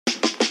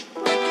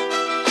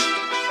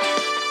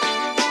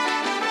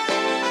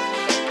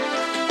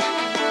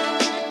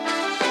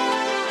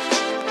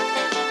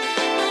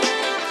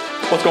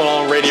What's going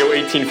on, Radio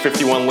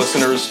 1851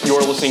 listeners?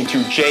 You're listening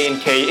to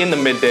J&K in the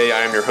Midday. I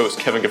am your host,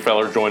 Gabe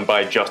Kapler, joined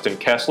by Justin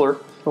Kessler.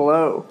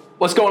 Hello.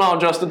 What's going on,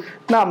 Justin?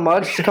 Not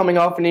much. Coming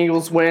off an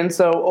Eagles win,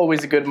 so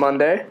always a good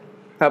Monday.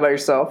 How about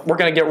yourself? We're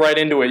going to get right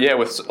into it,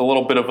 with a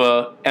little bit of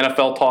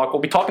NFL talk.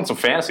 We'll be talking some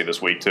fantasy this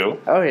week, too.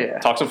 Oh, yeah.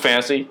 Talk some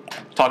fantasy.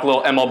 Talk a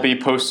little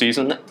MLB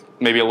postseason.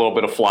 Maybe a little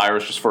bit of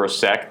Flyers just for a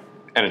sec.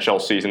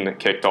 NHL season that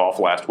kicked off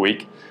last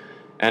week.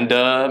 And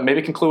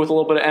maybe conclude with a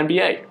little bit of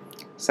NBA.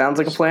 Sounds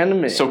like a plan to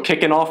me. So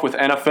kicking off with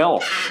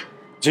NFL.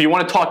 Do you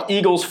want to talk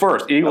Eagles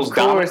first? Eagles,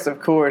 of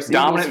course.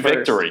 Dominant Eagles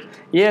victory.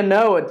 Yeah,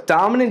 no, a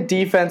dominant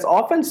defense.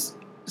 Offense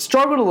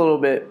struggled a little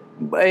bit.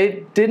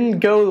 It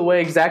didn't go the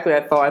way exactly I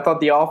thought. I thought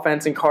the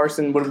offense and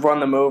Carson would run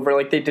them over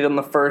like they did on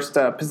the first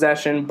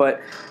possession. But,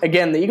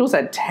 again, the Eagles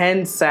had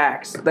 10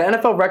 sacks. The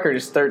NFL record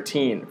is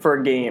 13 for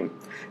a game.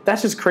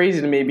 That's just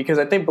crazy to me because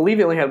I believe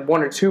they only had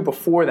 1 or 2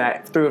 before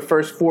that through the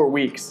first 4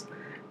 weeks.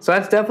 So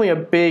that's definitely a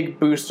big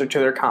booster to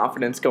their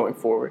confidence going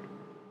forward.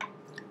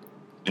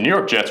 The New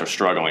York Jets are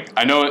struggling.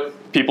 I know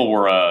people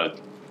were.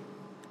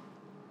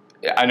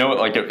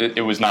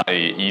 It was not an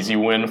easy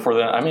win for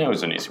them. I mean, it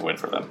was an easy win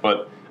for them,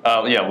 but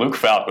Luke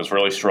Falk was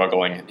really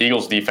struggling.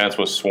 Eagles defense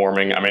was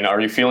swarming. I mean,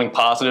 are you feeling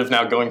positive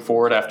now going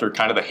forward after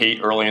kind of the hate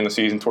early in the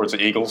season towards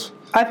the Eagles?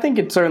 I think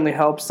it certainly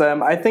helps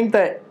them. I think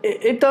that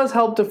it does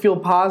help to feel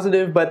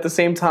positive, but at the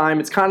same time,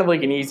 it's kind of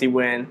like an easy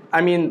win.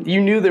 I mean,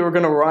 you knew they were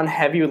going to run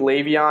heavy with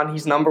Le'Veon.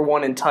 He's number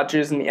 1 in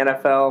touches in the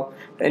NFL,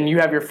 and you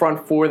have your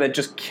front four that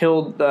just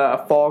killed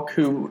Falk,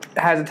 who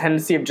has a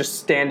tendency of just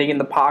standing in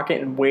the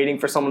pocket and waiting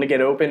for someone to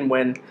get open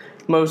when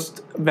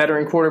most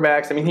veteran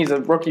quarterbacks, I mean, he's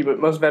a rookie, but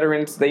most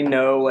veterans, they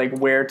know like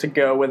where to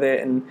go with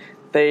it, and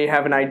they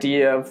have an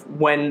idea of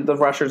when the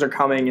rushers are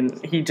coming,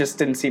 and he just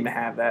didn't seem to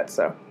have that.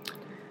 So,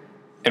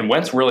 and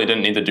Wentz really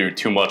didn't need to do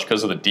too much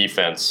because of the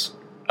defense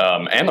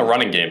and the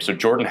running game. So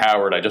Jordan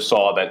Howard, I just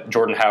saw that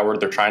Jordan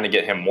Howard, they're trying to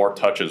get him more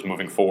touches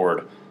moving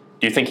forward.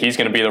 Do you think he's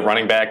going to be the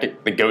running back,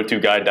 the go-to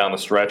guy down the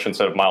stretch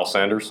instead of Miles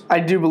Sanders? I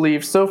do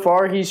believe. So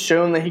far, he's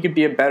shown that he could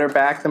be a better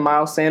back than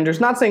Miles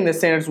Sanders. Not saying that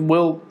Sanders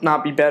will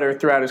not be better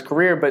throughout his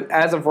career, but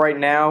as of right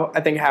now,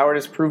 I think Howard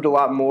has proved a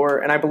lot more.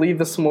 And I believe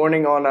this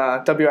morning on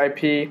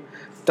WIP,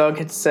 Doug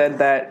had said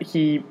that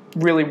he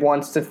really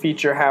wants to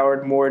feature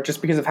Howard more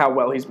just because of how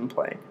well he's been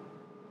playing.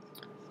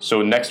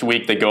 So next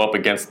week, they go up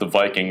against the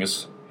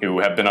Vikings, who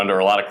have been under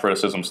a lot of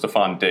criticism.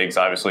 Stephon Diggs,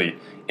 obviously,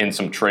 in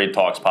some trade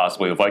talks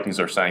possibly. The Vikings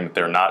are saying that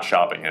they're not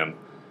shopping him.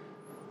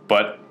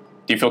 But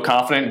do you feel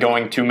confident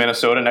going to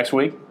Minnesota next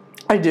week?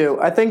 I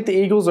do. I think the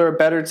Eagles are a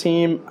better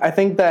team. I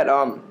think that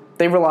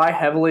they rely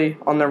heavily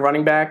on their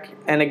running back.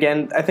 And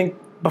again, I think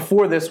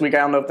before this week, I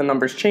don't know if the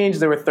numbers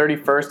changed, they were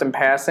 31st in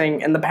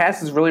passing. And the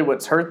pass is really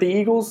what's hurt the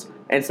Eagles.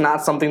 And it's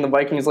not something the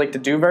Vikings like to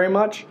do very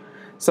much.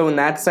 So in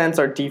that sense,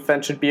 our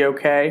defense should be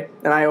okay.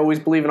 And I always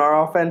believe in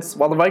our offense.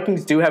 While the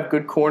Vikings do have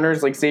good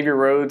corners like Xavier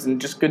Rhodes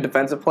and just good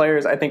defensive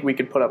players, I think we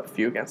could put up a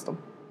few against them.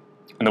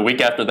 And the week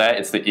after that,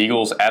 it's the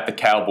Eagles at the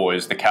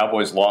Cowboys. The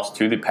Cowboys lost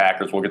to the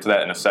Packers. We'll get to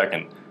that in a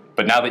second.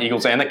 But now the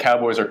Eagles and the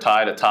Cowboys are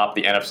tied atop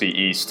the NFC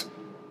East.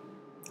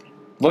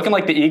 Looking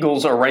like the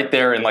Eagles are right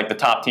there in like the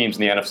top teams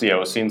in the NFC. I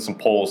was seeing some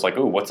polls like,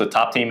 what's the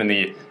top team in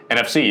the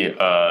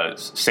NFC?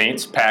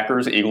 Saints,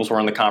 Packers, Eagles were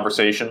in the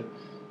conversation.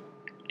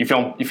 You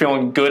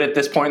feeling good at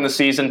this point in the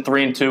season,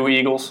 3-2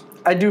 Eagles?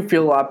 I do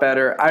feel a lot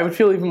better. I would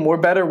feel even more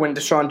better when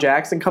Deshaun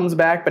Jackson comes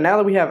back. But now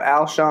that we have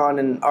Alshon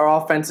and our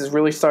offense is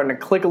really starting to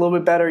click a little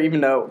bit better,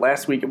 even though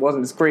last week it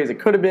wasn't as great as it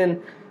could have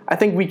been, I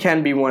think we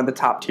can be one of the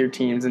top-tier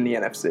teams in the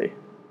NFC.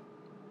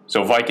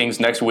 So Vikings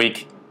next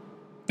week,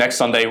 next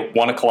Sunday,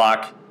 1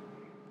 o'clock.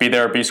 Be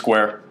there, be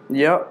square.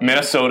 Yep.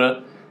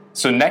 Minnesota.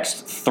 So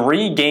next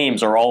 3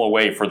 games are all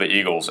away for the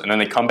Eagles, and then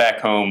they come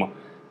back home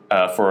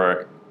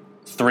for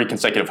 3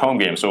 consecutive home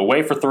games. So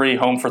away for 3,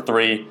 home for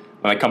 3.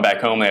 When they come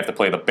back home, they have to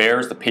play the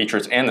Bears, the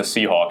Patriots, and the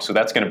Seahawks. So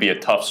that's going to be a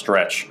tough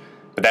stretch.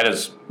 But that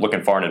is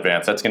looking far in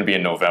advance. That's going to be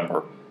in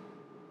November.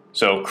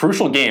 So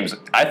crucial games.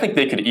 I think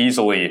they could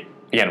easily,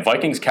 again,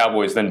 Vikings,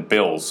 Cowboys, then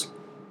Bills.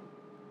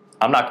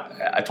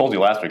 I told you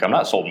last week, I'm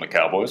not sold on the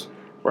Cowboys.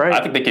 Right.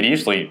 I think they could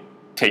easily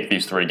take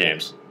these 3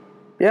 games.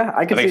 Yeah,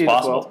 I can see it's it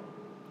possible.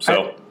 As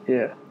well.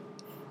 So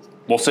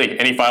we'll see.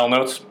 Any final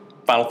notes?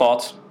 Final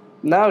thoughts?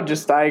 No,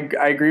 just I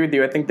agree with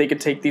you. I think they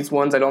could take these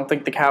ones. I don't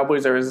think the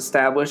Cowboys are as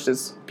established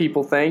as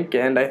people think,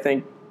 and I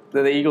think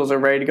that the Eagles are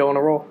ready to go on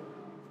a roll.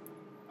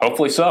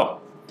 Hopefully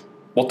so.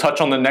 We'll touch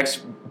on the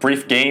next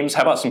brief games.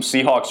 How about some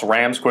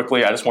Seahawks-Rams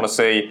quickly? I just want to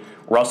say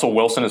Russell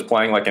Wilson is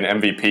playing like an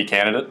MVP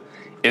candidate.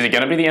 Is he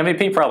going to be the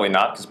MVP? Probably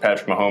not, because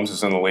Patrick Mahomes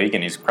is in the league,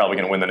 and he's probably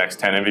going to win the next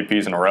 10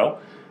 MVPs in a row.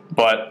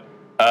 But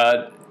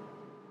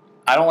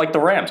I don't like the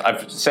Rams.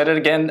 I've said it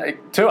again,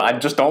 too. I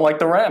just don't like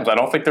the Rams. I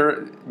don't think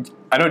they're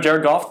 – I know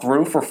Jared Goff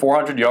threw for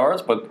 400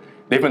 yards, but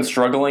they've been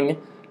struggling.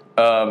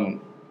 They've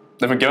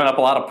been giving up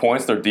a lot of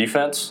points, their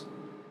defense.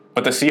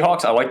 But the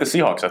Seahawks, I like the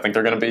Seahawks. I think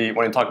they're going to be –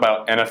 when you talk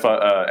about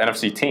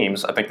NFC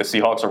teams, I think the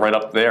Seahawks are right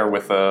up there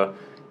with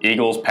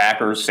Eagles,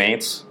 Packers,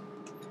 Saints.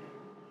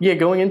 Yeah,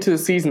 going into the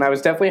season, I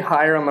was definitely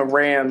higher on the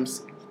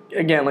Rams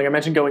again, like I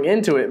mentioned, going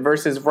into it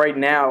versus right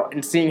now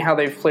and seeing how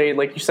they've played.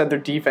 Like you said, their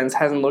defense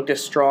hasn't looked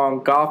as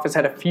strong. Goff has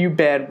had a few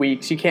bad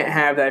weeks. You can't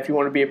have that if you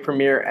want to be a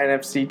premier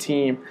NFC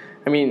team.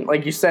 I mean,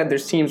 like you said,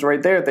 there's teams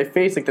right there that they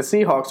face, like the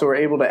Seahawks, who are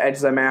able to edge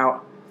them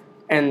out.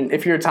 And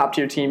if you're a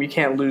top-tier team, you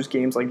can't lose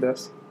games like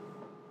this.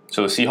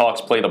 So the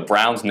Seahawks play the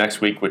Browns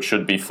next week, which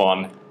should be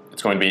fun.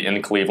 It's going to be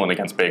in Cleveland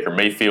against Baker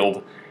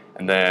Mayfield.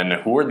 And then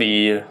who are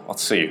the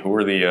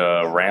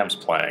Rams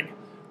playing?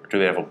 Or do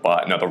they have a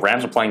bye? No, the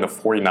Rams are playing the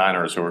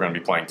 49ers, who are going to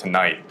be playing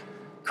tonight,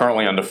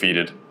 currently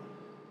undefeated.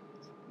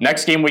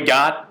 Next game we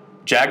got,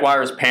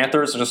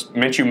 Jaguars-Panthers. Just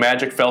Minshew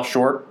Magic fell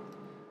short.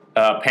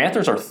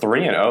 Panthers are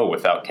 3-0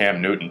 without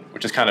Cam Newton,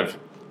 which is kind of...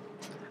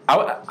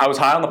 I was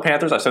high on the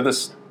Panthers. I said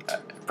this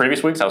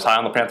previous weeks. I was high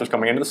on the Panthers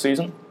coming into the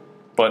season.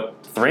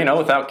 But 3-0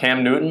 without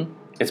Cam Newton.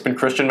 It's been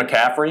Christian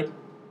McCaffrey.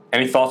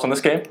 Any thoughts on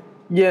this game?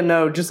 Yeah,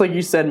 no, just like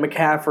you said,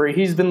 McCaffrey,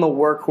 he's been the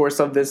workhorse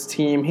of this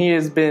team. He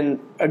has been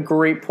a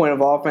great point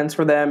of offense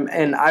for them.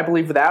 And I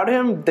believe without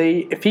him,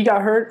 if he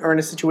got hurt or in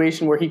a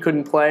situation where he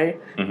couldn't play,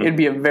 it'd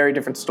be a very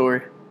different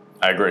story.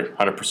 I agree,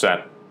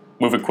 100%.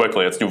 Moving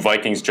quickly, let's do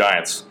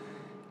Vikings-Giants.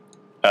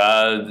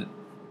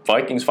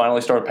 Vikings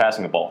finally started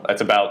passing the ball.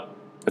 That's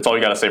all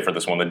you got to say for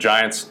this one. The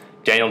Giants,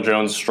 Daniel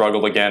Jones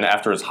struggled again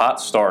after his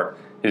hot start,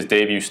 his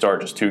debut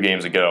start just 2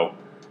 games ago.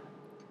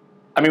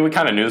 I mean, we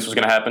kind of knew this was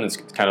going to happen. It's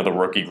kind of the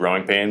rookie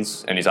growing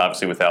pains, and he's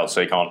obviously without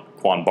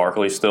Saquon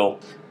Barkley still.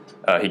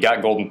 He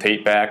got Golden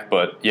Tate back,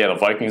 but yeah, the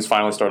Vikings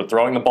finally started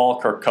throwing the ball.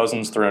 Kirk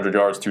Cousins, 300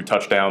 yards, 2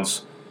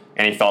 touchdowns.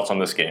 Any thoughts on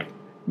this game?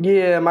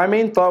 Yeah, my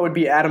main thought would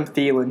be Adam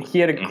Thielen. He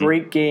had a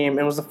great game, and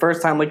it was the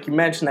first time, like you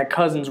mentioned, that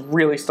Cousins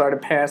really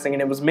started passing,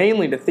 and it was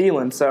mainly to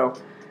Thielen, so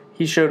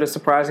he showed a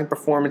surprising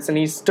performance, and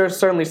he's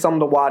certainly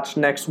someone to watch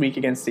next week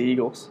against the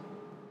Eagles.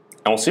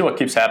 And we'll see what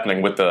keeps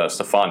happening with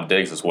Stephon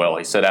Diggs as well.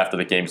 He said after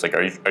the game, he's like,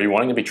 are you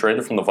wanting to be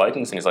traded from the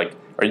Vikings? And he's like,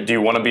 do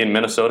you want to be in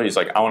Minnesota? He's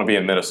like, I want to be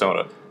in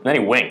Minnesota. And then he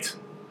winked.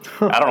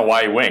 I don't know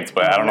why he winked,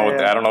 but I don't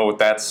know what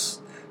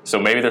that's. So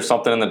maybe there's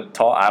something in the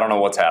talk. I don't know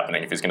what's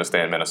happening if he's going to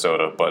stay in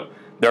Minnesota. But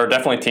there are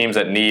definitely teams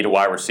that need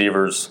wide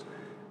receivers.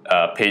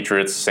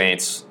 Patriots,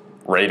 Saints,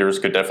 Raiders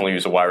could definitely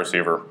use a wide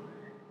receiver.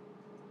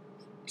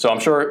 So I'm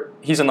sure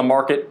he's in the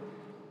market.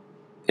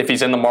 If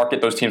he's in the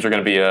market, those teams are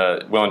going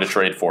to be willing to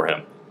trade for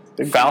him.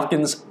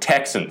 Falcons,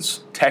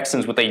 Texans.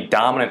 Texans with a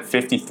dominant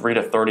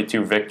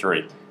 53-32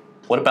 victory.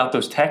 What about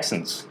those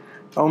Texans?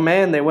 Oh,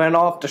 man, they went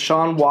off.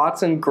 Deshaun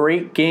Watson,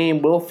 great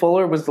game. Will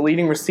Fuller was the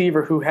leading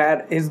receiver who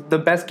had the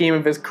best game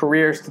of his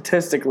career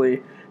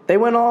statistically. They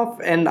went off,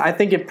 and I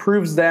think it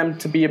proves them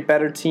to be a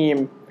better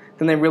team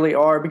than they really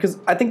are, because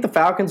I think the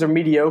Falcons are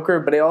mediocre,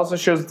 but it also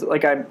shows,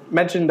 like I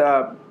mentioned,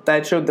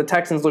 that showed the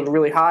Texans looked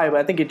really high, but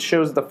I think it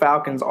shows the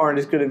Falcons aren't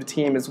as good of a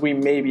team as we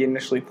maybe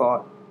initially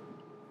thought.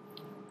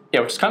 Yeah,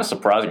 which is kind of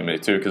surprising to me,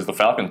 too, because the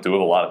Falcons do have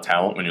a lot of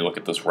talent when you look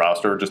at this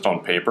roster just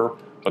on paper,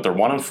 but they're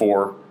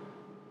 1-4,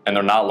 and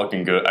they're not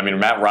looking good. I mean,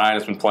 Matt Ryan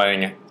has been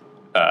playing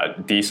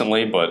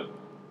decently, but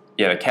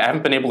yeah, they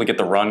haven't been able to get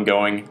the run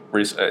going.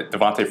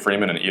 Devontae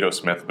Freeman and Ito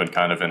Smith have been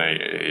kind of in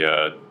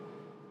a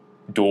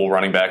dual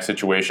running back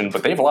situation,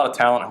 but they have a lot of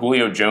talent.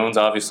 Julio Jones,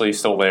 obviously,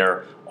 still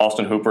there.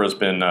 Austin Hooper has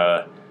been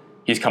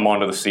he's come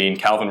onto the scene.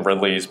 Calvin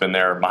Ridley has been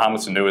there.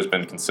 Mohamed Sanu has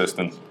been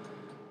consistent.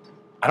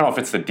 I don't know if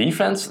it's the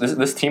defense.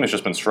 This team has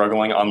just been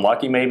struggling.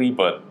 Unlucky, maybe,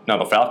 but no,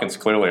 the Falcons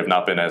clearly have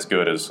not been as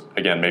good as,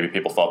 again, maybe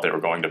people thought they were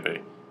going to be.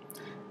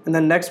 And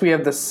then next we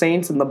have the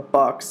Saints and the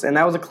Bucks, and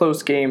that was a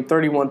close game,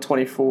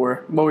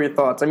 31-24. What were your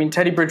thoughts? I mean,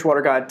 Teddy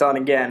Bridgewater got it done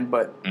again,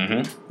 but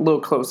a little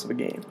close of a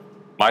game.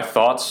 My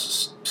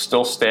thoughts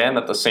still stand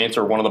that the Saints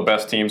are one of the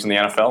best teams in the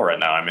NFL right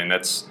now. I mean,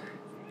 it's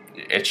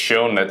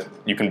shown that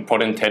you can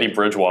put in Teddy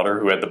Bridgewater,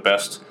 who had the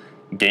best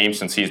game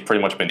since he's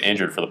pretty much been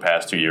injured for the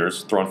past 2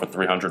 years, thrown for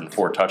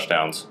 304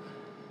 touchdowns.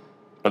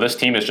 But this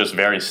team is just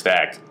very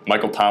stacked.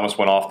 Michael Thomas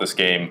went off this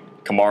game.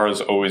 Kamara's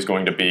always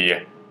going to be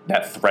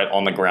that threat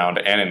on the ground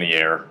and in the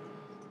air.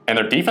 And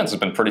their defense has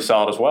been pretty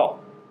solid as well.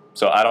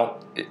 So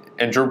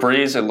and Drew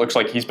Brees, it looks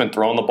like he's been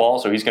throwing the ball,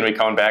 so he's going to be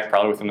coming back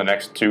probably within the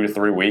next 2 to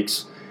 3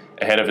 weeks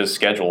ahead of his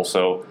schedule.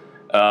 So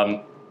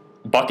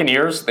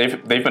Buccaneers,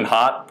 they've been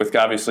hot with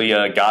obviously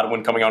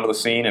Godwin coming onto the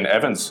scene, and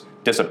Evans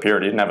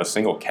disappeared. He didn't have a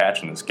single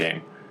catch in this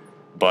game.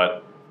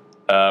 But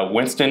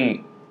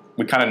Winston,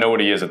 we kind of know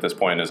what he is at this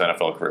point in his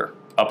NFL career.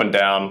 Up and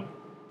down.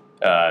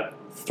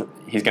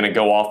 He's going to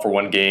go off for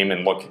one game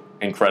and look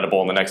incredible,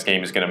 and the next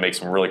game he's going to make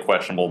some really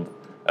questionable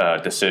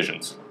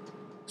decisions.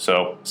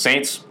 So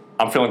Saints,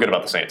 I'm feeling good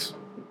about the Saints.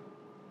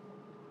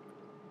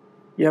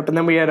 Yep, and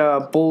then we had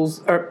Bills,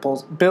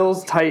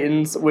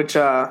 Titans, which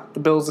the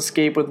Bills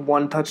escaped with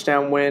 1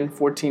 touchdown win,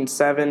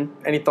 14-7.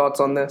 Any thoughts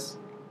on this?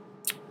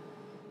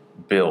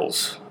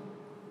 Bills.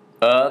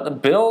 The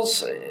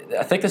Bills,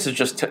 I think this is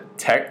just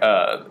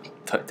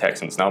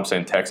Texans. Now I'm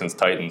saying Texans,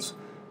 Titans.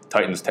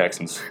 Titans,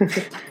 Texans.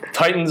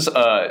 Titans,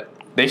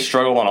 they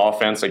struggle on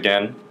offense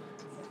again.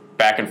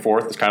 Back and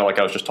forth. It's kind of like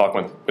I was just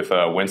talking with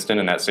Winston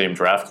in that same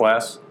draft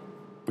class.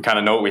 We kind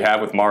of know what we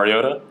have with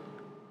Mariota.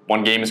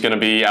 One game is going to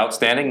be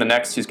outstanding. The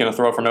next, he's going to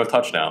throw for no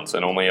touchdowns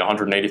and only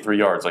 183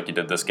 yards like he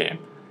did this game.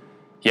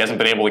 He hasn't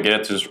been able to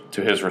get it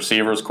to his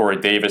receivers, Corey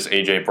Davis,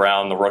 A.J.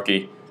 Brown, the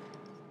rookie.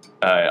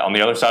 On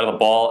the other side of the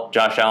ball,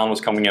 Josh Allen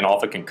was coming in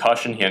off a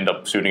concussion. He ended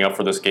up suiting up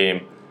for this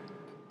game.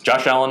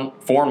 Josh Allen,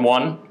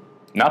 4-1,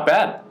 not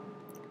bad.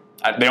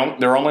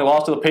 Their only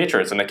loss to the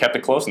Patriots, and they kept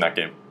it close in that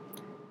game.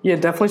 Yeah,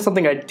 definitely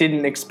something I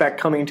didn't expect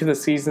coming into the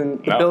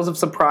season. The Bills have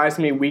surprised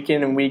me week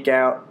in and week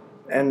out,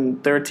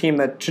 and they're a team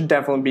that should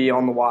definitely be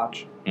on the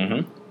watch.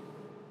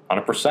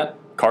 100%.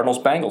 Cardinals,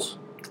 Bengals.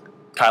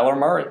 Kyler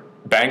Murray.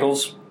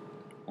 Bengals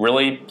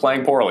really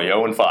playing poorly,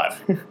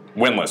 0-5.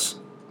 Winless.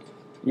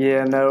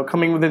 Yeah, no,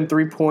 coming within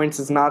 3 points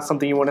is not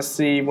something you want to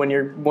see when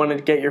you're wanting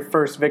to get your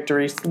first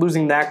victory.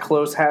 Losing that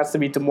close has to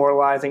be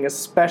demoralizing,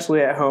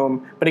 especially at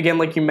home. But again,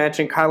 like you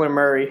mentioned, Kyler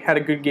Murray had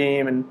a good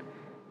game and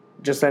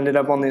just ended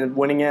up on the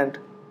winning end.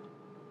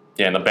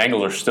 Yeah, and the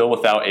Bengals are still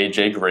without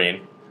A.J.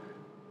 Green.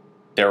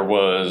 There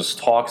was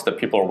talks that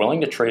people are willing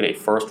to trade a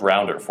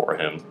first-rounder for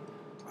him,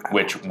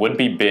 which would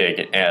be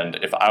big. And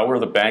if I were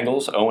the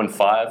Bengals,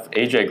 0-5,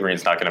 A.J.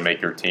 Green's not going to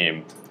make your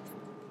team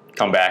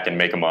come back and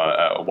make him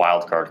a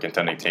wild card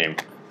contending team.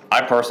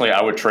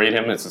 I would trade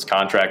him. It's his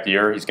contract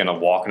year. He's going to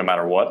walk no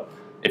matter what.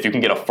 If you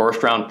can get a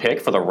first-round pick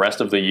for the rest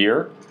of the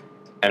year,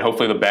 and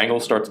hopefully the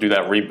Bengals start to do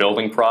that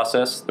rebuilding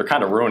process, they're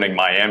kind of ruining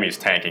Miami's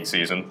tanking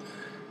season.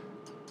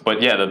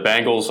 But yeah, the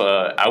Bengals,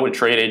 I would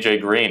trade A.J.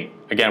 Green.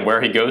 Again, where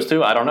he goes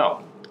to, I don't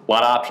know. A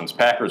lot of options.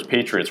 Packers,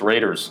 Patriots,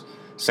 Raiders,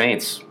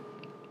 Saints.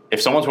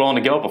 If someone's willing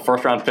to give up a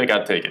first-round pick,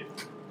 I'd take it.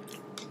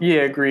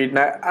 Yeah, agreed. And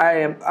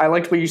I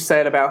liked what you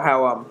said about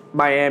how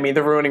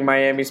they're ruining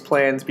Miami's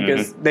plans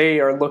because they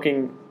are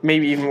looking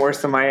maybe even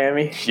worse than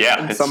Miami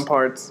in some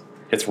parts.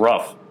 It's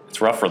rough. It's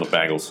rough for the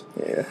Bengals.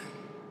 Yeah.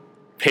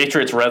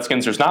 Patriots,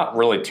 Redskins, there's not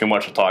really too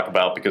much to talk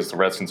about because the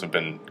Redskins have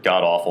been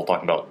god-awful,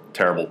 talking about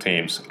terrible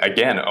teams.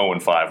 Again,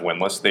 0-5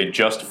 winless. They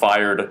just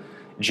fired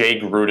Jay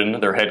Gruden,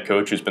 their head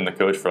coach, who's been the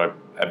coach for,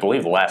 I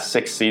believe, the last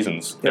 6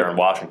 seasons there in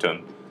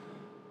Washington.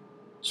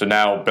 So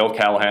now Bill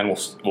Callahan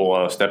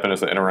will step in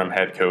as the interim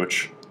head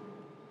coach.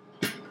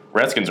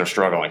 Redskins are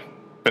struggling.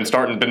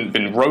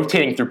 Been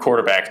rotating through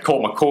quarterbacks.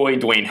 Colt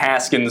McCoy, Dwayne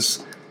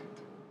Haskins,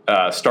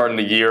 starting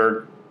the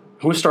year.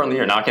 Who's starting the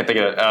year? Now I can't think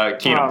of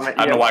Keenum. I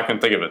don't know why I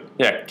couldn't think of it.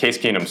 Yeah, Case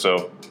Keenum.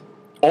 So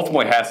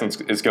ultimately Haskins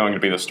is going to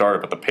be the starter,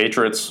 but the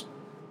Patriots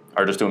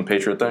are just doing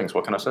Patriot things.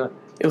 What can I say?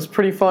 It was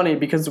pretty funny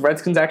because the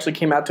Redskins actually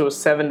came out to a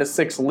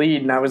 7-6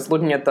 lead, and I was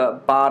looking at the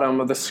bottom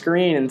of the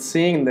screen and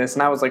seeing this,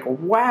 and I was like,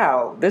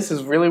 wow, this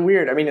is really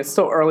weird. I mean, it's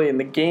still early in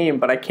the game,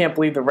 but I can't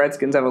believe the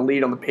Redskins have a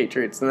lead on the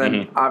Patriots. And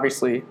then,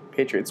 obviously,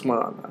 Patriots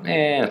went on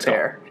a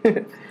tear.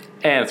 And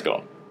it's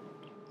gone.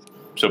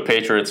 So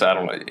Patriots, I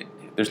don't know.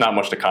 There's not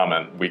much to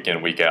comment week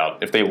in, week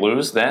out. If they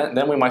lose,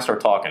 then we might start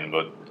talking,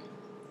 but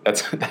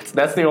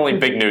that's the only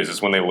big news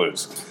is when they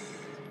lose.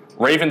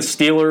 Ravens,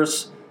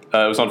 Steelers.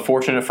 It was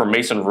unfortunate for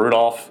Mason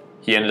Rudolph.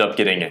 He ended up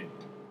getting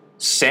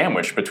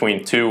sandwiched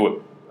between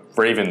 2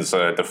 Ravens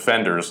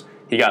defenders.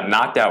 He got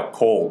knocked out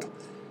cold.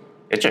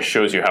 It just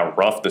shows you how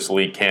rough this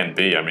league can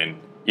be. I mean,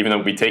 even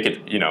though we take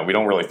it, we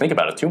don't really think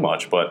about it too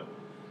much, but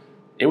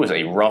it was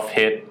a rough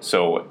hit.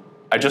 So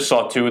I just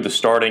saw the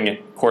starting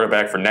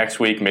quarterback for next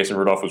week. Mason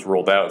Rudolph was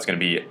ruled out. It's going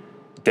to be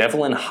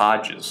Devlin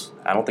Hodges.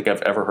 I don't think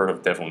I've ever heard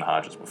of Devlin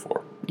Hodges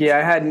before. Yeah,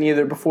 I hadn't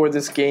either before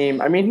this game.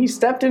 I mean, he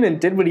stepped in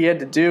and did what he had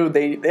to do.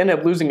 They ended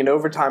up losing in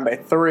overtime by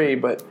 3,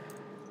 but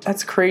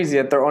that's crazy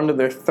that they're under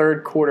their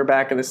 3rd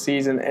quarterback of the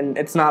season, and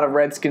it's not a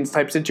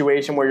Redskins-type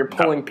situation where you're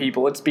pulling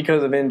people. It's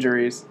because of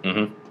injuries.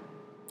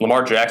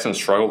 Lamar Jackson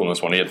struggled in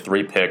this one. He had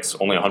 3 picks,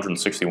 only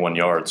 161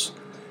 yards.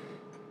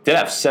 Did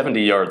have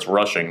 70 yards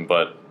rushing,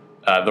 but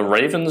the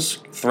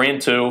Ravens,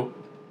 3-2.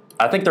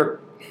 I think they're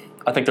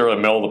a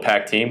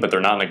middle-of-the-pack team, but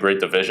they're not in a great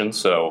division,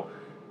 so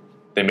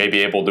they may be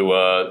able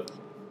to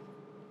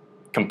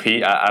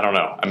compete. I don't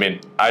know. I mean,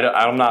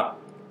 I'm not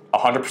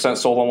 100%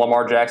 sold on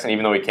Lamar Jackson,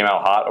 even though he came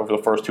out hot over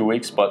the first 2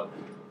 weeks, but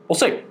we'll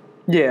see.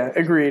 Yeah,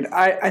 agreed.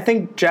 I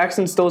think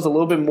Jackson still has a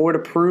little bit more to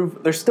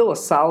prove. They're still a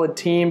solid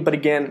team, but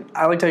again,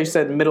 I liked how you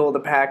said middle of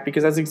the pack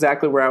because that's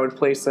exactly where I would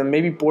place them.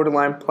 Maybe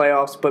borderline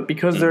playoffs, but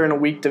because they're in a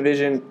weak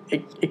division,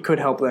 it could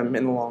help them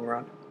in the long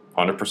run.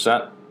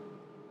 100%.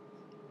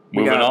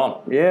 Moving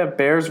on. Yeah,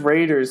 Bears,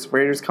 Raiders.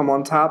 Raiders come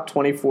on top,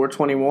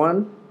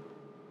 24-21.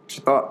 What's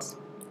your thoughts?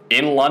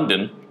 In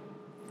London,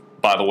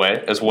 by the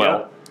way, as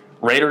well. Yeah.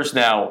 Raiders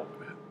now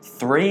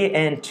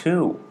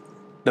 3-2.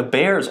 The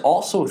Bears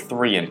also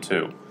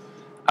 3-2.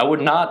 I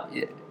would not.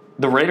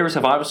 The Raiders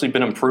have obviously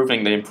been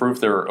improving. They improved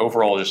their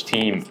overall just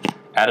team,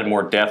 added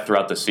more depth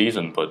throughout the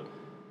season. But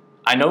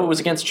I know it was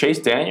against Chase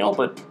Daniel,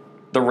 but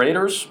the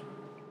Raiders,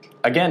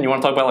 again, you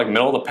want to talk about like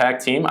middle of the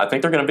pack team? I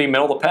think they're going to be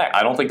middle of the pack.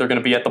 I don't think they're going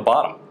to be at the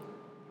bottom.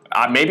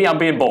 Maybe I'm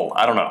being bold.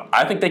 I don't know.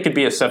 I think they could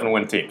be a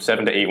 7-win team,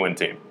 7 to 8-win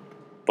team.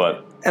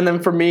 And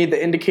then for me,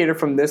 the indicator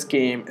from this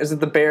game is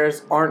that the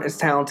Bears aren't as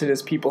talented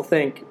as people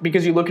think.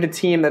 Because you look at a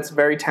team that's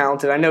very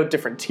talented. I know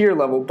different tier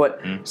level, but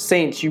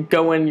Saints, you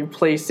go in, you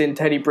place in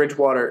Teddy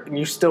Bridgewater, and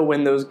you still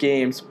win those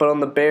games. But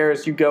on the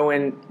Bears, you go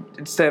in,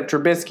 instead of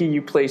Trubisky,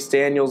 you place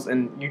Daniels,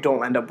 and you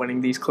don't end up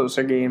winning these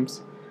closer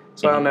games.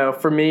 So I don't know.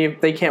 For me,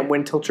 if they can't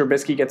win till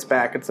Trubisky gets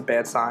back, it's a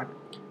bad sign.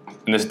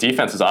 And this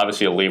defense is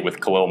obviously elite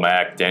with Khalil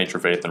Mack, Danny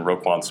Trevathan, and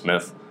Roquan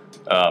Smith.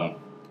 But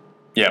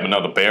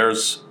no, the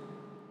Bears,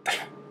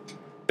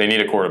 they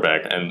need a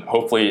quarterback. And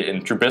hopefully,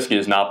 and Trubisky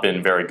has not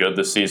been very good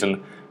this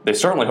season. They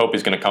certainly hope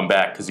he's going to come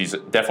back because he's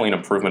definitely an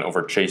improvement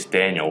over Chase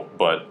Daniel.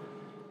 But,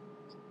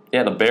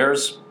 yeah, the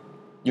Bears,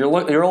 you're a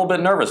little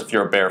bit nervous if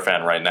you're a Bear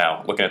fan right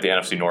now, looking at the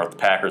NFC North. The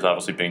Packers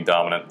obviously being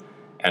dominant,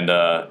 and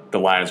the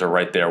Lions are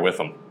right there with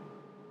them.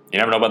 You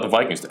never know about the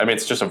Vikings. I mean,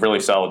 it's just a really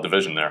solid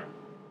division there.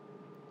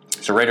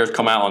 So Raiders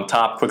come out on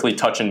top, quickly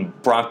touching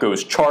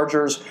Broncos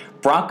Chargers.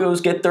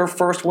 Broncos get their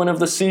first win of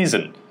the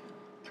season.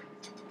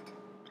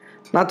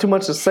 Not too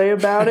much to say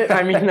about it.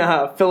 I mean,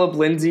 Phillip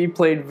Lindsay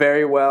played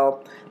very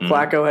well.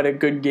 Flacco had a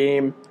good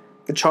game.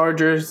 The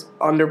Chargers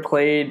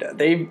underplayed.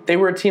 They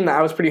were a team that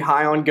I was pretty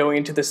high on going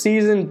into the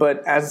season,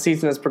 but as the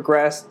season has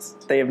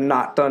progressed, they have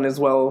not done as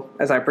well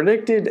as I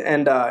predicted,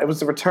 and it was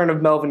the return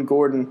of Melvin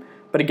Gordon.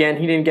 But again,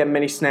 he didn't get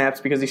many snaps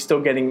because he's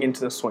still getting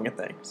into the swing of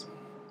things.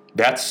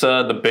 That's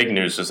the big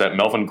news is that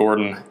Melvin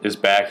Gordon is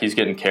back. He's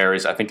getting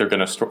carries. I think they're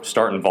going to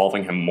start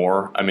involving him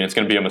more. I mean, it's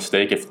going to be a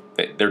mistake if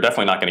they're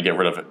definitely not going to get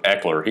rid of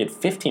Eckler. He had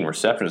 15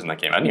 receptions in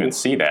that game. I didn't even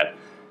see that.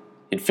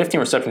 He had 15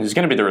 receptions. He's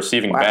going to be the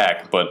receiving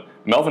back. But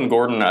Melvin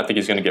Gordon, I think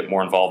he's going to get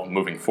more involved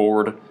moving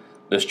forward.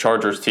 This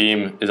Chargers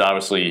team is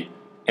obviously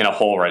in a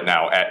hole right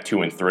now at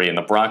 2-3, and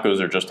the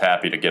Broncos are just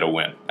happy to get a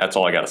win. That's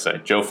all I got to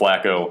say. Joe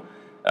Flacco,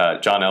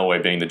 John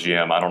Elway being the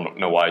GM, I don't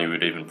know why you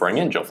would even bring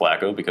in Joe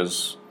Flacco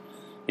because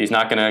he's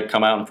not going to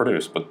come out and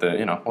produce. But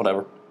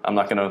whatever. I'm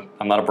not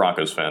a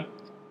Broncos fan.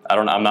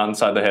 I'm not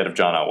inside the head of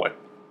John Elway.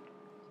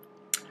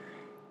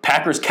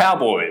 Packers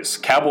Cowboys.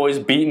 Cowboys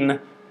getting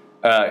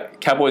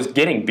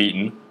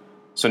beaten.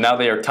 So now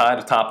they are tied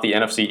atop the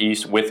NFC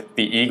East with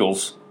the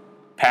Eagles.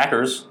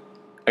 Packers,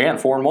 again,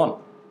 4-1.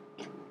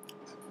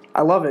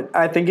 I love it.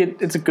 I think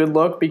it's a good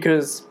look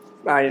because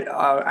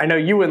I know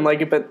you wouldn't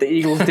like it, but the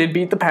Eagles did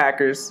beat the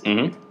Packers,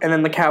 and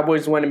then the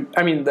Cowboys went.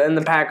 Then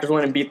the Packers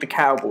went and beat the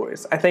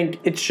Cowboys. I think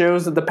it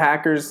shows that the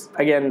Packers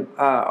again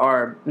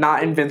are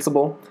not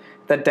invincible.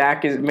 That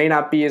Dak may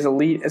not be as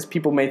elite as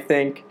people may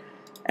think,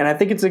 and I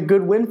think it's a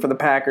good win for the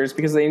Packers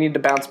because they need to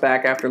bounce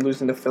back after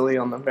losing to Philly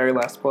on the very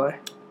last play.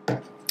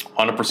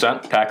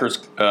 100%.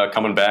 Packers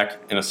coming back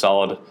in a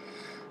solid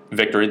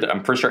victory.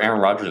 I'm pretty sure Aaron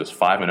Rodgers is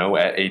 5-0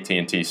 at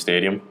AT&T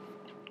Stadium.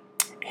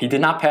 He did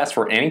not pass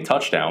for any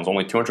touchdowns,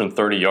 only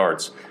 230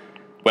 yards.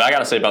 What I got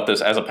to say about this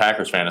as a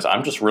Packers fan is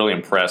I'm just really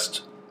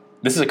impressed.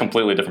 This is a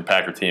completely different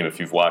Packer team if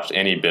you've watched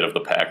any bit of the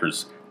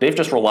Packers. They've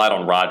just relied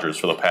on Rodgers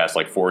for the past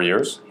 4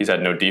 years. He's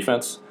had no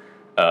defense,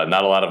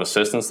 not a lot of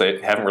assistance.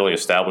 They haven't really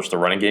established the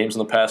running games in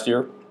the past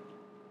year.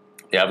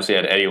 They obviously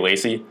had Eddie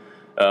Lacy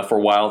for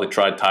a while. They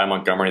tried Ty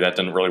Montgomery. That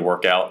didn't really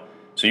work out.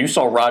 So you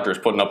saw Rodgers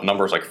putting up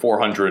numbers like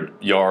 400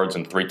 yards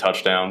and 3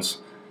 touchdowns.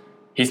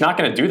 He's not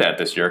going to do that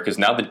this year because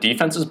now the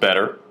defense is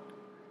better.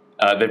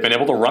 They've been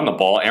able to run the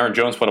ball. Aaron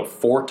Jones put up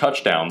 4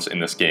 touchdowns in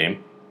this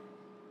game.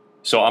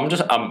 So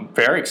I'm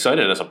very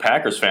excited as a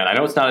Packers fan. I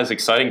know it's not as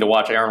exciting to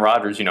watch Aaron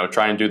Rodgers,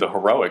 try and do the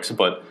heroics,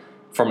 but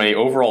from an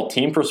overall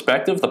team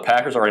perspective, the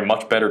Packers are a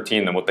much better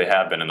team than what they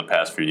have been in the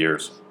past few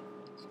years.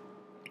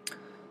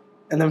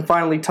 And then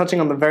finally, touching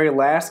on the very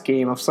last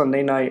game of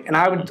Sunday night, and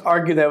I would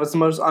argue that was the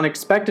most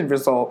unexpected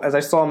result, as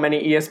I saw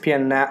many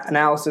ESPN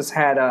analysis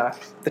had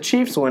the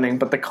Chiefs winning,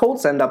 but the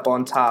Colts end up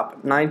on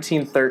top,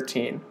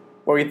 19-13.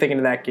 What were you thinking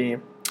of that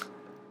game?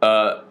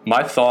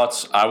 My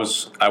thoughts,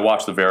 I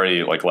watched the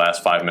very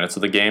last 5 minutes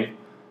of the game,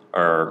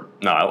 I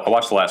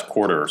watched the last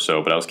quarter or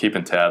so, but I was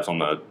keeping tabs on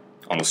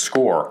the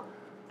score.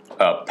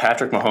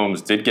 Patrick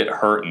Mahomes did get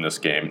hurt in this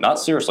game, not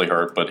seriously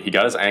hurt, but he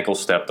got his ankle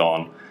stepped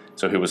on,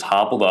 so he was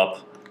hobbled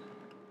up.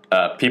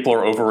 People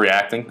are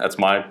overreacting. That's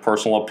my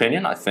personal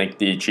opinion. I think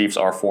the Chiefs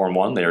are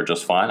 4-1. They are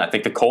just fine. I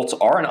think the Colts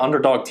are an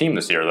underdog team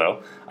this year,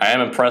 though. I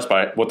am impressed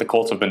by what the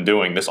Colts have been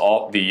doing.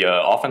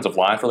 The offensive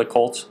line for the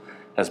Colts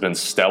has been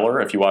stellar.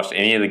 If you watched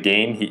any of the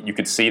game, you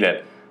could see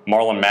that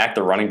Marlon Mack,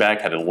 the running back,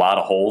 had a lot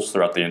of holes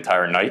throughout the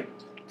entire night.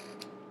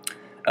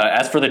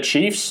 As for the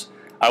Chiefs,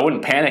 I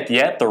wouldn't panic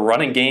yet. The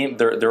running game,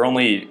 their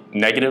only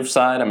negative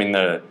side,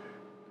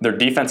 their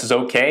defense is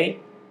okay.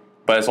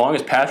 But as long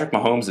as Patrick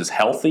Mahomes is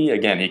healthy,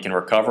 again, he can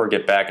recover,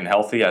 get back and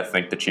healthy, I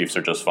think the Chiefs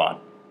are just fine.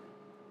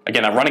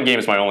 Again, that running game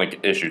is my only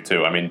issue,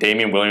 too.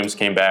 Damian Williams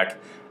came back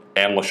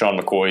and LaShawn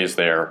McCoy is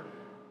there,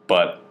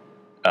 but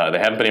they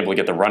haven't been able to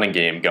get the running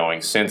game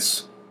going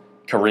since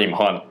Kareem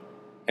Hunt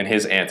and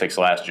his antics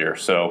last year.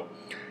 So,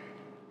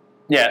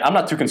 yeah, I'm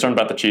not too concerned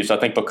about the Chiefs. I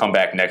think they'll come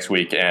back next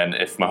week, and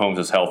if Mahomes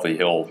is healthy,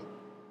 he'll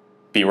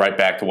be right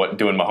back to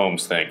doing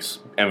Mahomes things,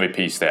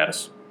 MVP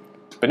status.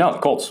 But no, the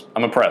Colts,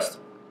 I'm impressed.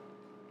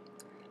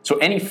 So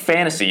any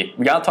fantasy,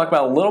 we got to talk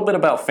about a little bit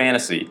about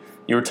fantasy.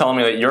 You were telling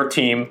me that your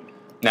team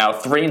now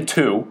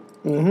 3-2.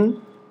 Mm-hmm.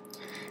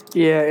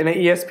 Yeah, in an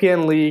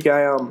ESPN league,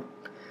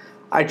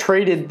 I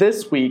traded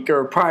this week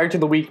or prior to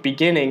the week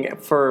beginning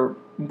for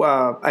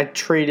I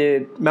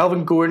traded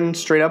Melvin Gordon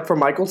straight up for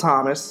Michael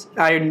Thomas.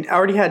 I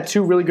already had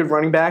 2 really good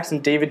running backs in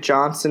David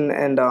Johnson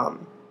and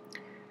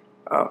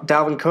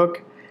Dalvin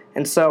Cook.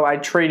 And so I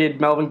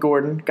traded Melvin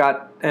Gordon,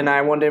 and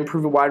I wanted to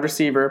improve a wide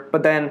receiver,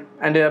 but then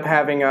ended up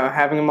having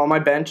him on my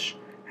bench.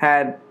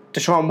 Had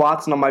Deshaun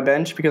Watson on my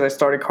bench because I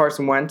started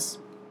Carson Wentz.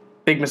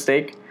 Big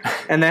mistake.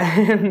 And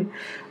then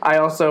I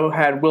also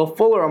had Will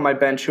Fuller on my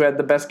bench, who had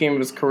the best game of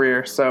his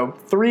career. So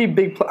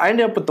I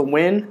ended up with the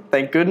win,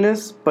 thank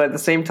goodness. But at the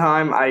same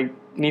time, I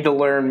need to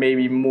learn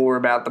maybe more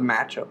about the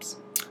matchups.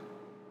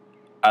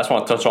 I just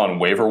want to touch on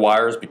waiver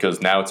wires because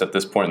now it's at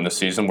this point in the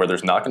season where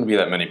there's not going to be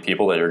that many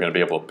people that you're going to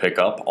be able to pick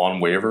up on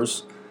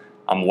waivers.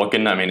 I'm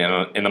looking,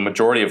 in the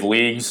majority of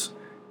leagues,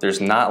 there's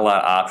not a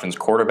lot of options.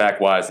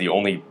 Quarterback-wise, the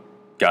only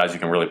guys you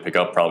can really pick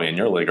up probably in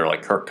your league are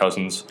like Kirk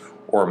Cousins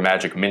or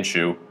Magic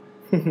Minshew.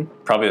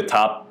 Probably the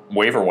top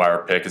waiver wire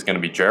pick is going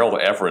to be Gerald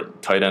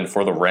Everett, tight end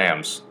for the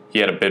Rams. He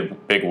had a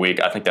big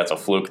week. I think that's a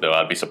fluke, though.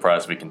 I'd be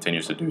surprised if he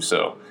continues to do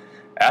so.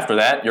 After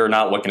that, you're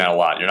not looking at a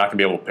lot. You're not going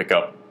to be able to pick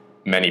up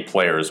many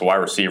players. Wide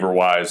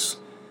receiver-wise,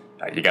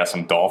 you got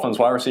some Dolphins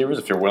wide receivers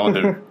if you're willing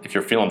to, if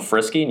you're feeling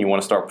frisky and you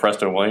want to start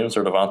Preston Williams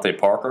or Devontae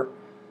Parker.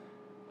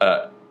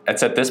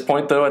 It's at this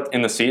point, though,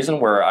 in the season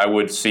where I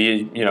would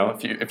see,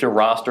 if your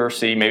roster,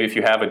 maybe if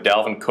you have a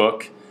Dalvin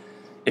Cook,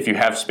 if you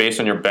have space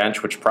on your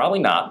bench, which probably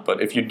not,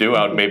 but if you do,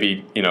 I would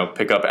maybe,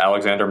 pick up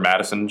Alexander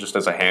Madison just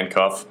as a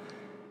handcuff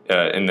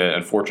in the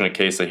unfortunate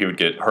case that he would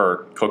get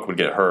hurt, Cook would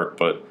get hurt.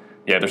 But,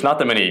 yeah, there's not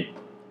that many.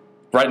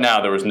 Right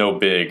now, there was no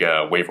big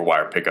waiver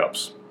wire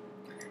pickups.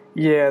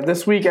 Yeah,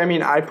 this week,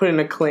 I put in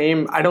a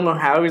claim. I don't know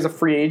how he was a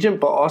free agent,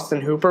 but Austin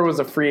Hooper was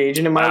a free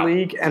agent in my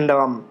league. And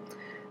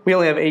we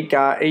only have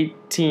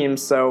 8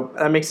 teams, so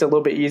that makes it a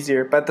little bit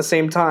easier. But at the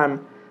same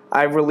time,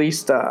 I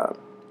released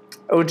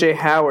O.J.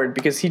 Howard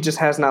because he just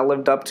has not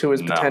lived up to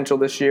his potential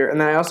this year.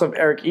 And then I also have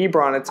Eric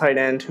Ebron at tight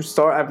end,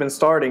 I've been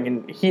starting,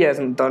 and he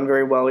hasn't done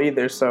very well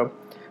either. So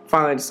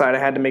finally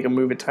decided I had to make a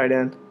move at tight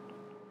end.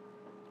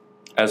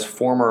 As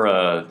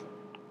former...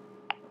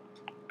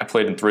 I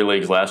played in 3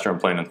 leagues last year. I'm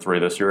playing in 3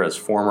 this year. As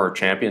former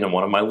champion in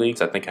one of my leagues,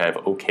 I think I have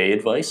okay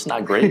advice,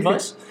 not great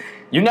advice.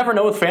 You never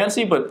know with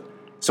fantasy, but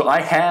so I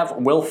have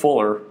Will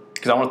Fuller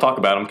because I want to talk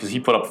about him because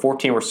he put up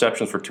 14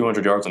 receptions for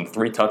 200 yards and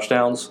 3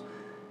 touchdowns.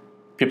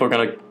 People are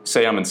going to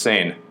say I'm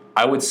insane.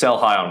 I would sell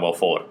high on Will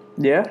Fuller.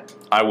 Yeah?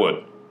 I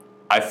would.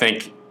 I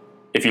think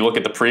if you look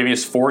at the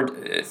previous 4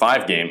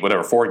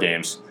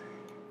 games,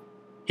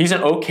 he's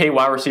an okay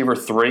wide receiver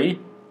 3.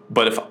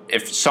 But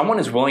if someone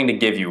is willing to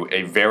give you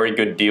a very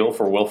good deal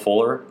for Will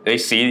Fuller, they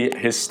see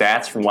his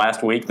stats from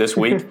this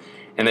week,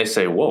 and they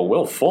say, "Whoa,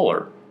 Will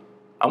Fuller!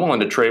 I'm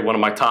willing to trade one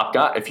of my top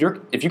guys." If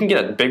you can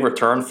get a big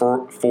return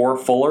for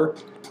Fuller,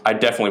 I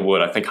definitely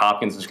would. I think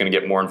Hopkins is going to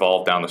get more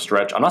involved down the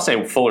stretch. I'm not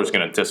saying Fuller's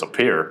going to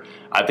disappear.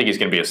 I think he's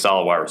going to be a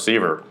solid wide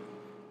receiver,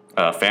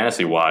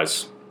 fantasy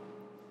wise,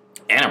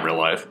 and in real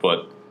life.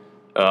 But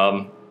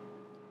no,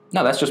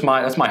 that's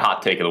my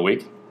hot take of the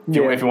week. If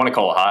you want to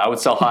call it high, I would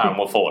sell high on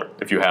Will Fuller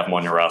if you have him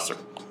on your roster.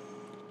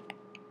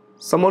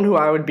 Someone who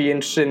I would be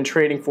interested in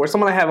trading for,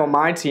 someone I have on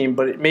my team,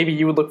 but maybe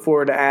you would look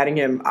forward to adding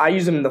him. I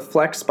use him in the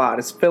flex spot.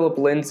 It's Phillip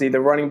Lindsay, the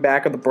running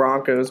back of the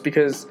Broncos,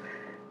 because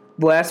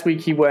last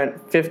week he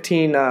went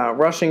 15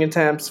 rushing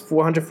attempts,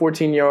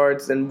 414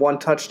 yards, and 1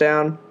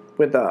 touchdown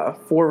with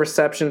 4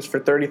 receptions for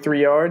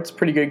 33 yards.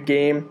 Pretty good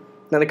game.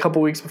 Then a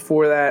couple weeks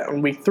before that,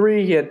 on week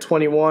 3, he had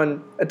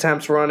 21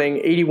 attempts running,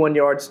 81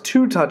 yards,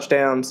 2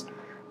 touchdowns,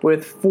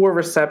 with 4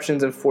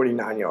 receptions and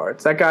 49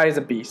 yards. That guy is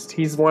a beast.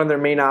 He's one of their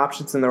main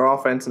options in their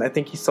offense, and I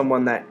think he's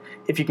someone that,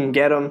 if you can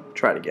get him,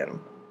 try to get him.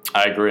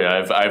 I agree.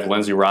 I have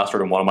Lindsey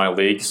rostered in one of my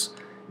leagues.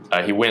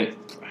 He went,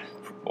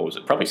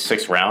 probably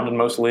 6th round in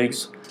most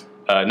leagues.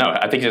 No,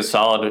 I think he's a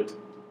solid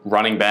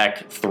running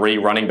back 3,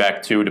 running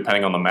back 2,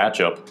 depending on the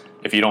matchup.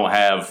 If you don't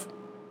have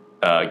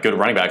good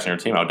running backs in your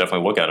team, I would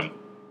definitely look at him.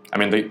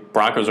 The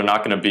Broncos are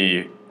not going to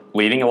be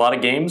leading a lot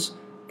of games,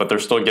 but they're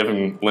still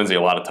giving Lindsey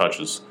a lot of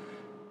touches.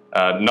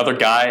 Another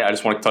guy I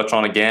just want to touch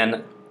on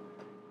again,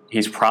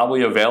 he's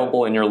probably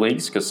available in your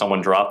leagues because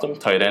someone dropped him.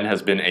 Tight end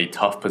has been a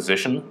tough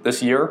position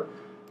this year.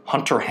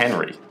 Hunter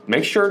Henry.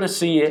 Make sure to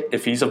see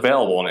if he's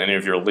available in any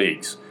of your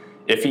leagues.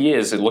 If he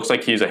is, it looks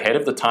like he's ahead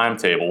of the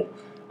timetable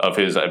of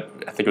his, I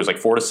think it was like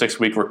 4 to 6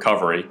 week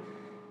recovery.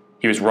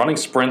 He was running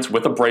sprints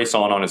with a brace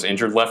on his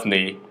injured left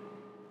knee.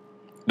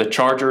 The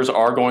Chargers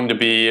are going to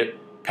be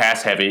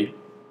pass heavy,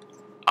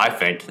 I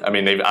think.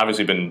 They've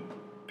obviously been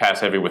pass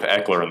heavy with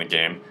Eckler in the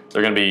game.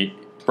 They're going to be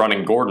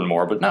running Gordon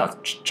more, but no,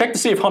 check to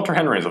see if Hunter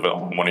Henry is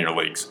available in one of your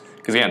leagues.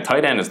 Because again,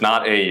 tight end is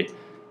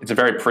it's a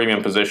very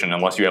premium position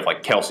unless you have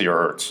like Kelsey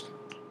or Ertz.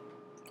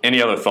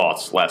 Any other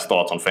last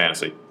thoughts on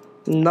fantasy?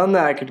 None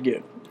that I could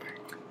give.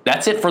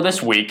 That's it for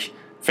this week,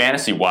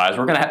 fantasy-wise.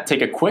 We're going to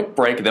take a quick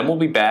break, then we'll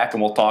be back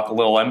and we'll talk a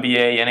little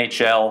NBA,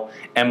 NHL,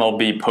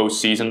 MLB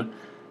postseason.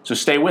 So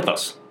stay with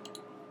us.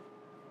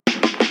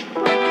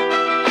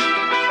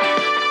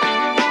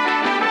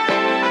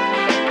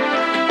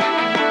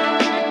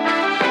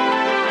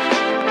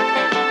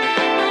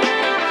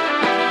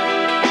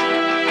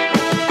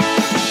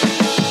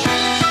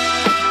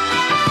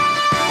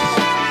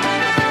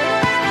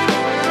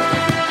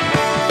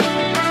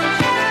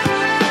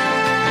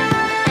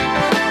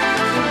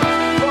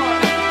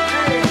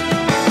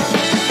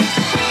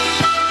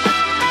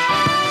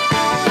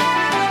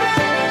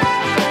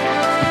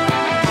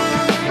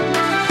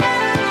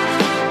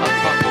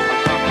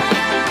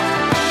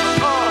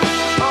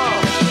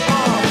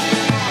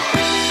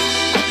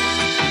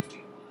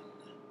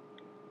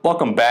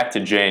 Welcome back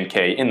to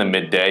J&K in the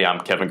Midday. I'm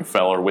Kevin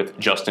Kapler with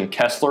Justin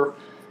Kessler.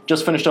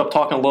 Just finished up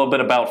talking a little bit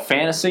about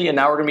fantasy, and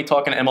now we're going to be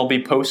talking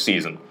MLB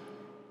postseason.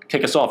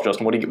 Kick us off,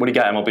 Justin. What do you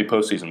got MLB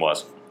postseason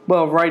was?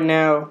 Well, right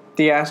now,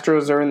 the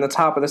Astros are in the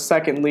top of the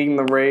second, leading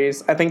the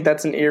Rays. I think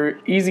that's an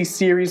easy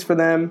series for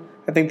them.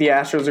 I think the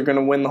Astros are going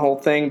to win the whole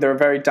thing. They're a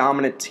very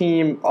dominant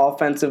team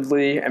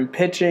offensively and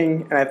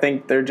pitching, and I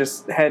think they're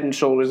just head and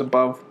shoulders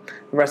above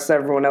the rest of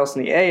everyone else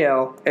in the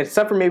AL,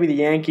 except for maybe the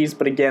Yankees.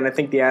 But again, I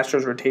think the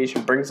Astros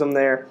rotation brings them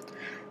there.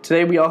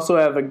 Today we also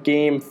have a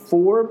Game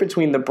 4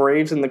 between the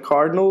Braves and the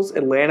Cardinals.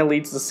 Atlanta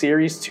leads the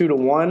series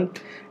 2-1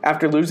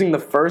 after losing the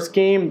first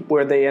game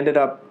where they ended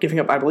up giving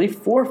up, I believe,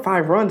 4 or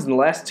 5 runs in the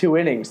last 2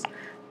 innings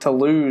to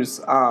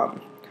lose.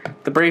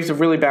 The Braves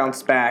have really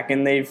bounced back,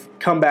 and they've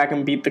come back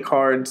and beat the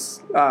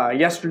Cards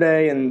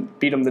yesterday and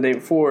beat them the day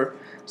before.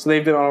 So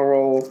they've been on a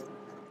roll.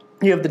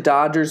 You have the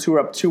Dodgers, who are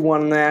up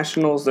 2-1 in the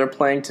Nationals. They're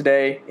playing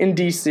today in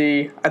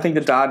D.C. I think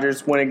the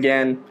Dodgers win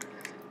again.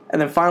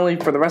 And then finally,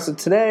 for the rest of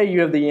today,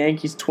 you have the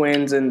Yankees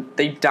Twins, and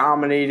they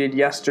dominated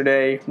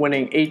yesterday,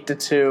 winning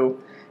 8-2.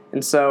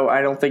 And so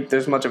I don't think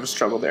there's much of a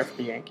struggle there for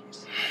the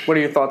Yankees. What are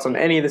your thoughts on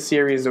any of the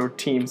series or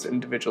teams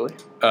individually?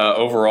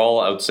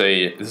 Overall, I would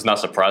say this is not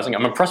surprising.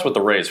 I'm impressed with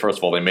the Rays. First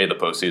of all, they made the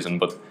postseason.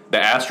 But the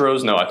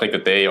Astros, no, I think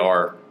that they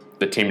are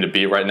the team to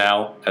beat right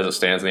now as it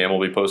stands in the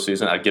MLB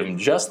postseason. I'd give them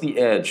just the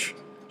edge,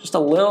 just a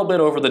little bit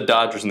over the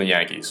Dodgers and the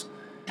Yankees.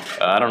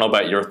 I don't know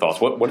about your thoughts.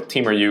 What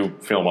team are you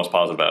feeling most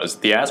positive about? Is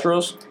it the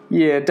Astros?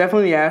 Yeah,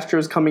 definitely the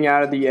Astros coming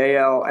out of the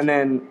AL, and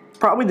then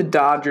probably the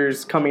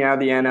Dodgers coming out of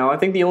the NL. I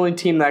think the only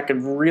team that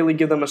could really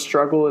give them a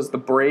struggle is the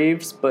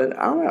Braves, but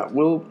I don't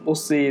know. We'll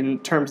see in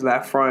terms of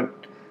that front.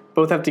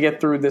 Both have to get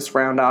through this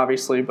round,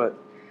 obviously, but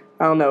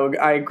I don't know.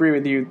 I agree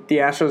with you. The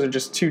Astros are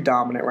just too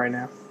dominant right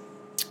now.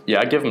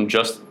 Yeah, I give them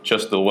just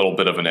a little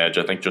bit of an edge.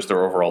 I think just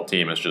their overall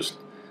team is just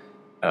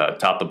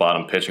top to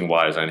bottom,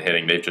 pitching-wise and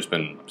hitting. They've just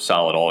been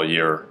solid all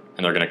year,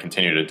 and they're going to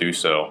continue to do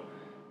so.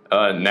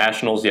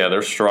 Nationals, yeah,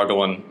 they're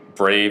struggling.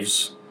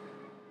 Braves,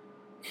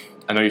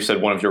 I know you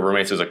said one of your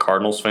roommates is a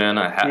Cardinals fan.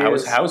 How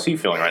is he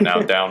feeling right now?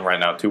 Down right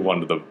now,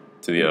 2-1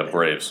 to the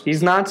Braves.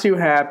 He's not too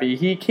happy.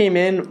 He came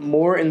in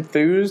more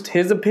enthused.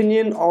 His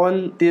opinion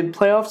on the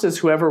playoffs is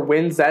whoever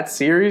wins that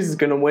series is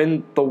going to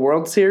win the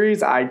World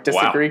Series. I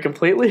disagree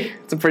completely.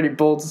 It's a pretty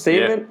bold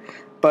statement. Yeah.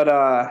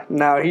 But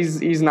no,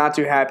 he's not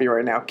too happy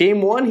right now.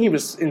 Game 1, he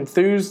was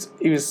enthused.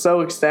 He was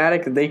so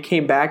ecstatic that they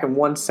came back and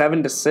won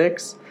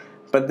 7-6,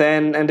 but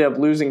then ended up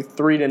losing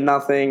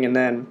 3-0, and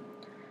then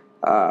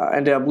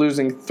ended up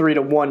losing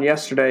 3-1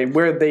 yesterday,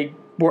 where they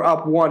were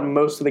up 1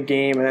 most of the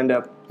game and ended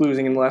up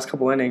losing in the last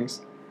couple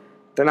innings.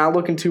 They're not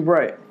looking too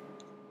bright.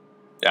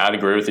 Yeah, I'd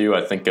agree with you.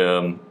 I think,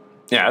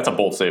 that's a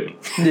bold statement.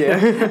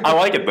 Yeah, I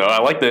like it though.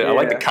 I like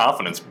the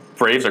confidence.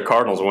 Braves or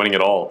Cardinals winning it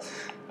all.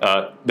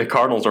 The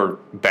Cardinals are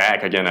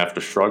back again after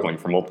struggling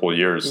for multiple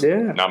years,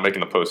 not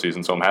making the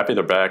postseason. So I'm happy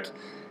they're back,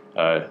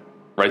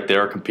 right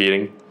there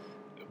competing.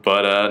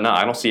 But no,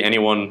 I don't see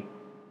anyone.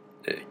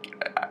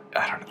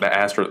 I don't know. The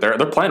Astros,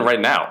 they're playing right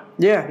now.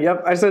 Yeah,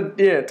 yep. I said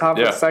top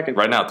of the second.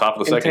 Right now, top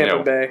of the second. In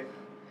Tampa Bay.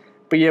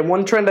 But yeah,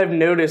 one trend I've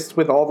noticed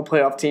with all the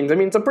playoff teams. I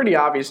mean, it's a pretty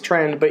obvious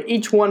trend, but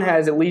each one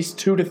has at least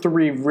 2 to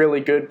 3 really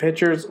good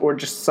pitchers or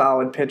just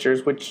solid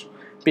pitchers, which,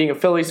 being a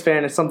Phillies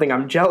fan, is something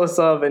I'm jealous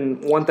of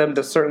and want them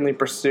to certainly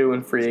pursue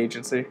in free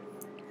agency.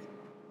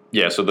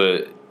 Yeah, so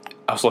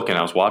I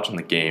was watching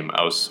the game.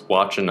 I was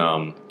watching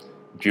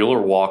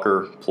Bueller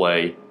Walker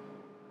play.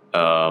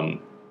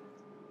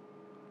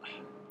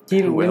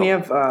 When you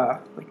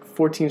have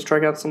 14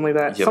 strikeouts, something like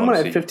that. Yeah, Someone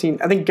had 15.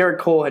 I think Garrett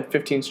Cole had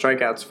 15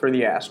 strikeouts for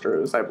the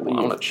Astros, I believe.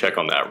 I'm going to check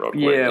on that real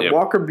quick. Yeah,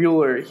 Walker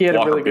Bueller. He had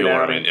a really good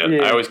outing.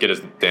 I always get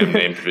his damn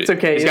name. It's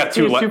okay. He's got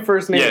two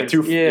first names.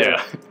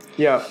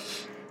 Yeah.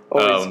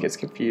 Always gets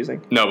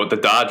confusing. No, but the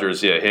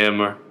Dodgers,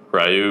 him,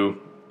 Ryu.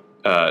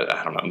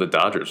 I don't know. The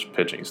Dodgers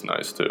pitching is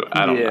nice too.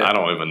 I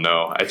don't even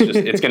know. It's just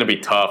it's going to be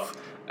tough.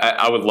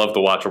 I would love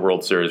to watch a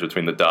World Series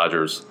between the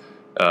Dodgers.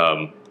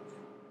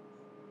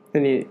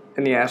 And the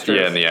Astros.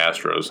 Yeah, and the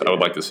Astros. Yeah. I would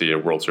like to see a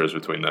World Series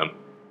between them.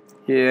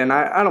 Yeah, and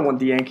I don't want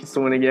the Yankees to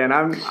win again.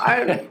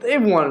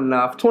 They've won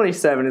enough.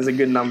 27 is a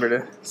good number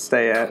to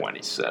stay at.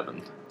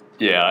 27.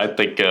 Yeah, I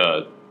think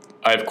I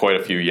have quite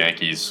a few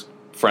Yankees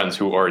friends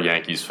who are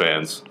Yankees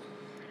fans.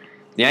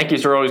 The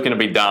Yankees are always going to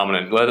be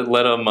dominant. Let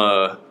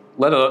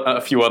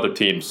a few other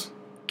teams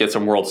get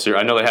some World Series.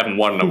 I know they haven't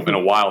won in a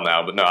while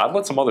now, but no, I'd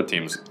let some other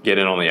teams get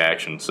in on the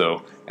action.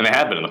 So, and they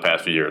have been in the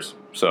past few years.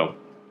 So.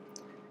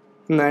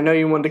 And I know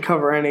you wanted to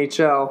cover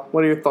NHL.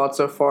 What are your thoughts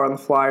so far on the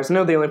Flyers? I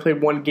know they only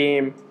played one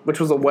game, which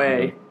was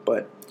away,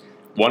 but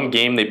one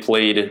game they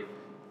played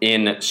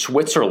in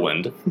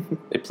Switzerland.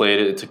 They played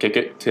it to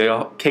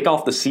kick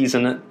off the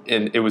season,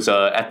 and it was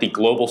at the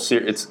Global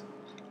Series.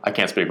 I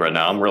can't speak right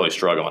now. I'm really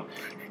struggling.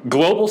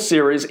 Global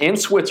Series in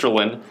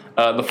Switzerland.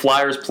 The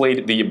Flyers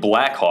played the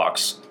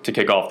Blackhawks to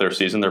kick off their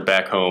season. They're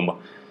back home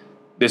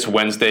this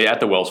Wednesday at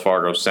the Wells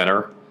Fargo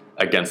Center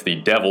against the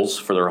Devils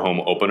for their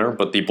home opener.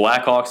 But the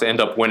Blackhawks end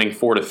up winning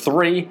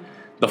 4-3.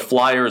 The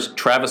Flyers,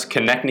 Travis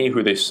Konechny,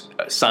 who they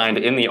signed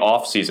in the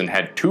offseason,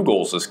 had 2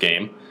 goals this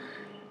game,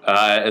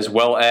 as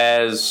well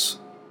as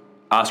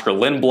Oscar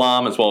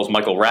Lindblom, as well as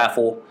Michael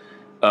Raffel.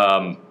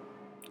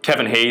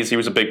 Kevin Hayes, he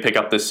was a big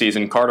pickup this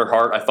season. Carter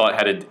Hart, I thought,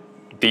 had a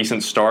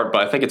decent start,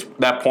 but I think it's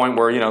that point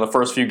where, the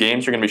first few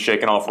games you're going to be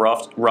shaking off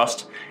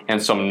rust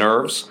and some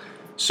nerves.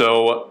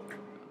 So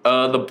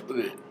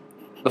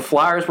the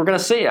Flyers, we're going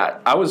to see.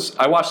 I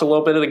watched a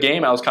little bit of the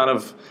game. I was kind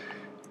of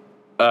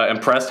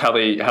impressed how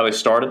they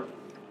started.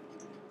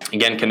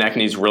 Again,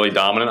 Konechny's really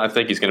dominant. I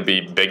think he's going to be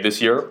big this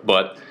year,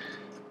 but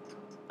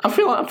I'm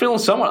feeling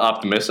somewhat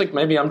optimistic.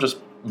 Maybe I'm just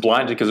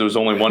blinded because it was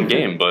only one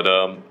game, but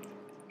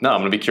no, I'm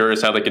going to be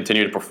curious how they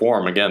continue to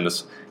perform again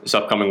this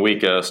upcoming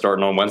week,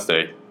 starting on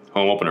Wednesday,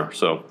 home opener.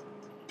 So,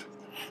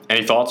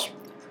 any thoughts?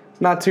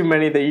 Not too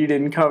many that you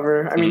didn't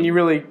cover. I mean, you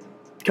really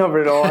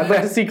covered it all. I'd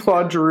like to see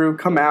Claude Giroux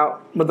come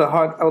out with a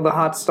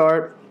hot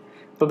start,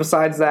 but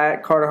besides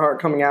that, Carter Hart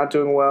coming out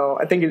doing well.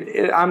 I think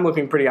I'm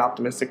looking pretty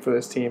optimistic for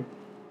this team.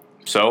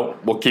 So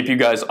we'll keep you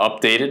guys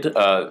updated.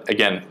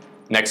 Again,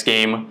 next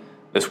game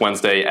this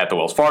Wednesday at the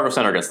Wells Fargo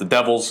Center against the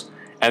Devils,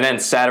 and then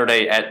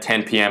Saturday at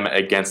 10 p.m.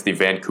 against the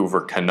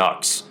Vancouver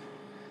Canucks.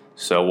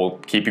 So we'll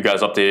keep you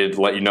guys updated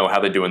to let you know how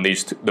they do in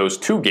those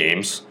 2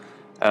 games.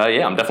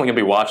 I'm definitely going to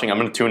be watching. I'm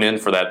going to tune in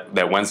for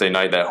that Wednesday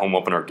night, that home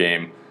opener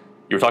game.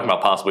 You were talking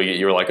about possibly,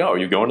 you were like, oh, are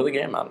you going to the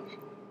game? You're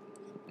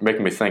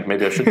making me think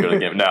maybe I should go to the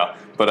game. No,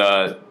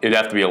 but it'd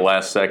have to be a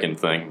last-second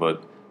thing.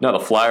 But no, the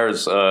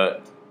Flyers,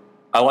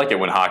 I like it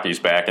when hockey's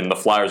back, and the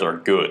Flyers are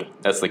good.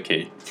 That's the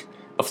key.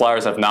 The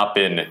Flyers have not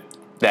been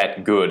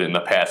that good in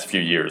the past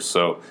few years,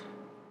 so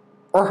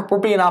we're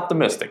being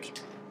optimistic.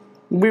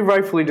 We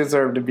rightfully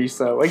deserve to be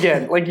so.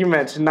 Again, like you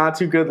mentioned, not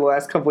too good the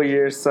last couple of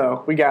years,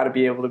 so we got to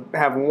be able to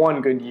have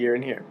one good year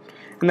in here.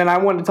 And then I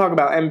wanted to talk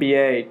about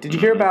NBA. Did you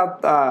hear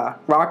about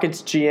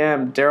Rockets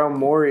GM Daryl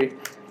Morey?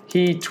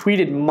 He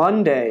tweeted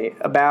Monday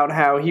about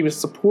how he was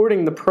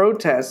supporting the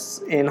protests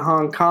in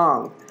Hong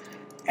Kong,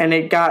 and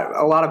it got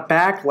a lot of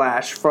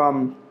backlash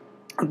from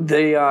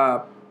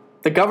the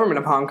government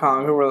of Hong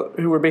Kong,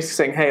 who were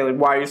basically saying, "Hey, like,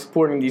 why are you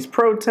supporting these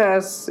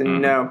protests?"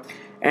 And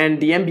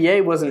and the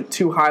NBA wasn't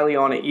too highly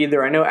on it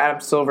either. I know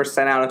Adam Silver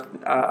sent out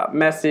a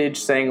message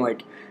saying,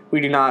 like, we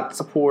do not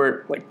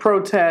support, like,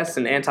 protests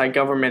and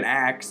anti-government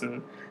acts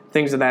and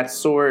things of that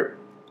sort.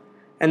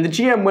 And the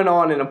GM went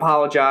on and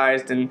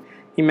apologized, and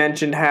he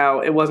mentioned how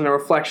it wasn't a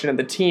reflection of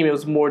the team. It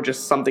was more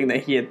just something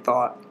that he had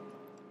thought.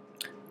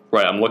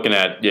 Right, I'm looking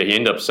at, he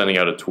ended up sending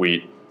out a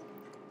tweet.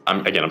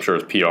 I'm sure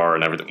his PR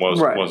and everything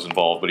was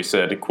involved, but he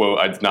said, quote,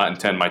 "I did not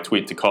intend my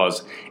tweet to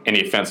cause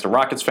any offense to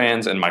Rockets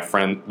fans and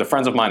the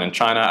friends of mine in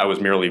China. I was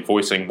merely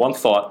voicing one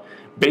thought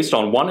based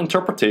on one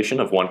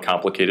interpretation of one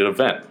complicated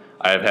event.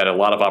 I have had a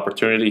lot of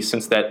opportunity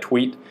since that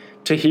tweet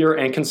to hear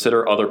and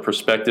consider other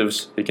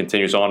perspectives." He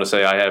continues on to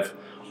say, "I have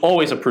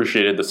always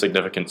appreciated the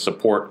significant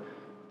support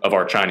of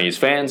our Chinese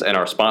fans and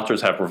our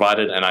sponsors have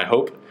provided, and I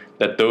hope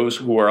that those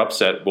who are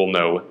upset will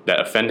know that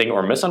offending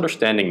or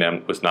misunderstanding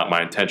them was not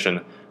my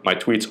intention. My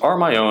tweets are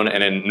my own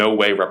and in no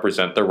way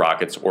represent the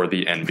Rockets or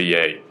the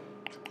NBA."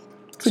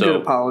 It's a good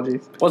apology.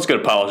 Well, it's a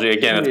good apology.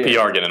 Again, it's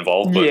PR getting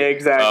involved. But, yeah,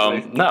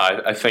 exactly.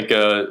 I think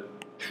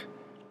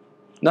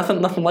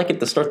nothing like it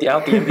to start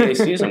out the NBA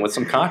season with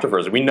some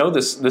controversy. We know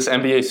this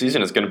NBA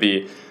season is going to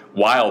be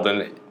wild.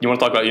 And you want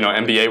to talk about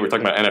NBA, we're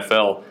talking about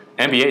NFL.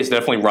 NBA is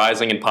definitely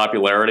rising in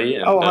popularity.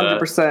 And,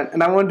 100%.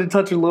 And I wanted to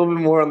touch a little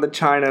bit more on the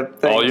China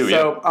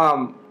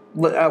thing.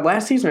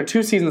 Last season or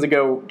 2 seasons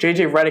ago,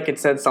 J.J. Redick had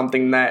said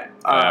something that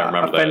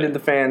offended the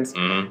fans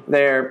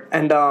there.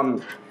 And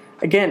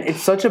again,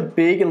 it's such a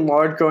big and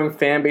large growing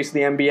fan base of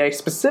the NBA,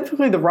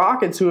 specifically the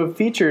Rockets, who have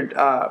featured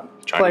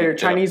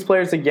Chinese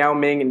players like Yao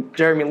Ming and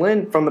Jeremy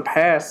Lin from the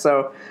past.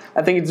 So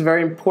I think it's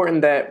very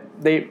important that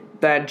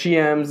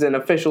GMs and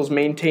officials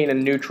maintain a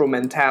neutral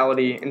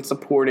mentality in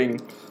supporting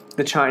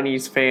the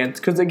Chinese fans,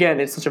 because again,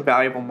 it's such a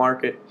valuable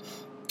market.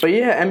 But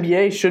yeah,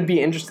 NBA should be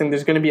interesting.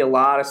 There's going to be a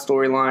lot of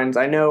storylines.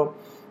 I know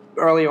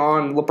early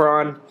on,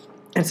 LeBron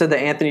had said that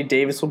Anthony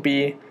Davis will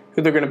be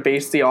who they're going to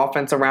base the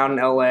offense around in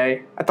LA.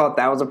 I thought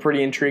that was a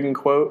pretty intriguing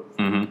quote.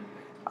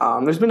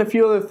 There's been a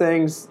few other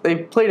things.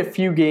 They've played a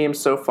few games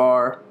so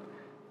far,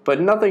 but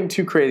nothing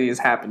too crazy has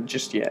happened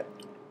just yet.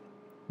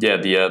 Yeah,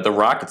 the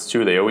Rockets,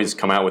 too, they always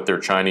come out with their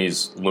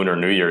Chinese Lunar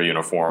New Year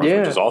uniforms,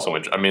 which is also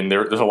interesting. I mean,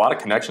 there's a lot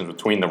of connections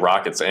between the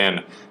Rockets and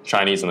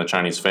the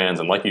Chinese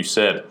fans. And like you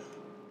said,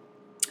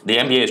 the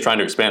NBA is trying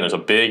to expand. There's a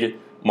big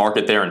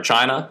market there in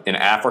China. In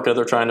Africa,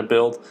 they're trying to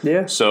build.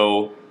 Yeah.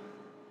 So,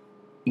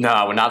 no,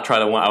 I would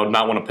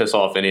not want to piss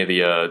off any of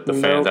the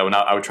fans.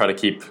 I would try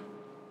to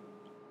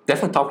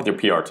definitely talk with your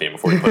PR team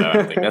before you put out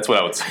anything. That's what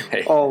I would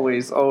say.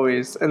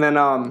 Always. And then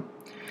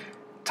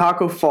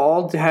Taco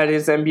Fall had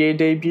his NBA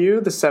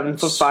debut, the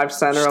 7'5"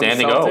 center of the Celtics.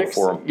 Standing O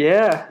for him.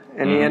 Yeah,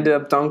 and he ended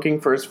up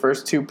dunking for his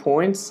first 2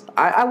 points.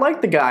 I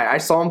like the guy. I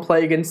saw him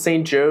play against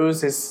St.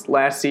 Joe's his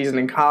last season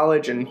in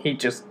college, and he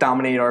just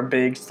dominated our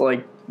bigs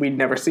like we'd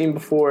never seen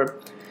before.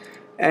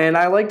 And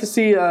I like to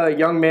see a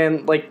young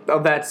man like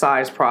of that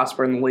size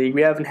prosper in the league.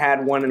 We haven't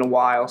had one in a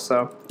while,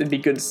 so it'd be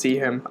good to see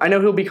him. I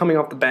know he'll be coming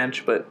off the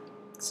bench, but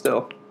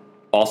still.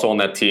 Also on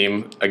that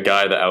team, a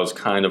guy that I was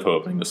kind of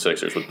hoping the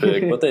Sixers would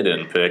pick, but they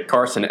didn't pick.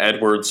 Carson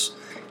Edwards,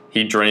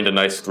 he drained a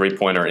nice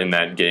three-pointer in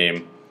that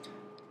game.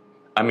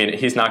 I mean,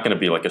 he's not going to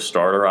be like a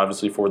starter,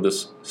 obviously, for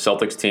this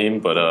Celtics team,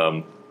 but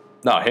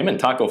no, him and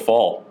Taco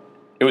Fall.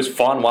 It was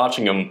fun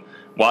watching him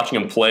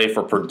play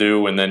for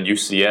Purdue and then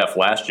UCF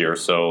last year.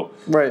 So,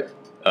 right.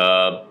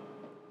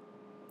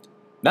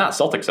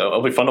 Celtics.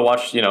 It'll be fun to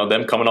watch.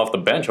 Them coming off the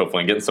bench,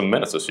 hopefully, and getting some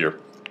minutes this year.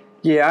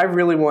 Yeah, I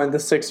really wanted the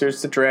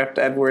Sixers to draft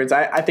Edwards.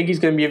 I think he's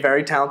going to be a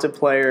very talented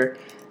player,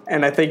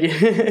 and I think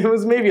it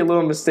was maybe a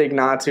little mistake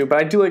not to. But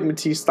I do like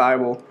Matisse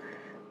Thybulle.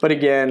 But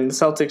again, the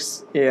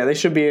Celtics, they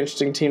should be an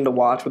interesting team to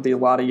watch with a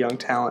lot of young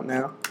talent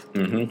now.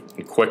 Mm-hmm.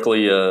 And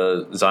quickly,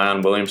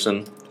 Zion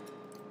Williamson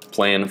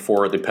playing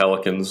for the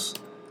Pelicans.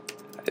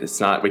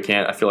 It's not. We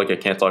can't. I feel like I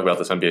can't talk about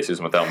this NBA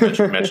season without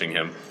mentioning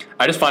him.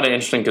 I just find it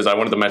interesting because I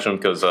wanted to mention him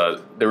because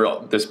there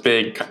were this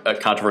big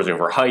controversy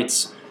over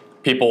heights.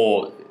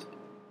 People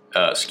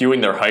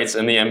skewing their heights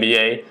in the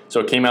NBA.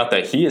 So it came out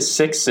that he is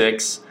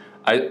 6'6".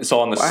 I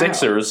saw on the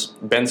Sixers,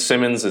 Ben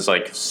Simmons is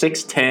like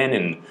 6'10"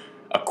 and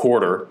a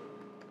quarter,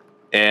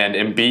 and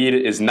Embiid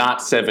is not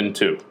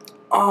 7'2".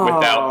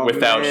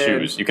 Without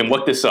shoes. You can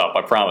look this up.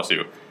 I promise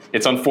you.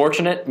 It's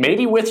unfortunate.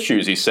 Maybe with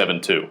shoes he's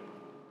 7'2".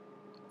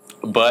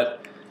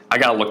 But I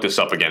gotta look this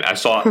up again. I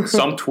saw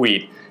some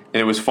tweet and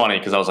it was funny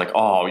because I was like,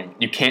 "Oh,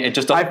 you can't." It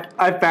just doesn't.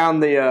 I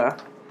found the.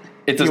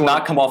 It does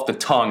not come off the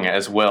tongue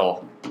as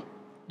well.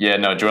 Yeah,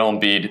 no, Joel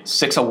Embiid,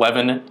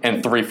 6'11"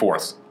 and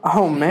 3/4.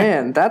 Oh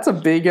man, that's a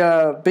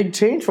big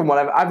change from what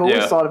I've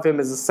always thought of him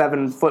as a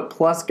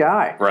 7-foot+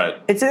 guy. Right.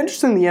 It's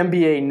interesting the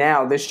NBA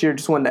now this year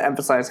just wanted to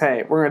emphasize,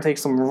 hey, we're going to take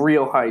some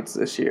real heights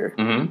this year.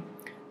 Mm-hmm.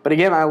 But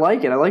again, I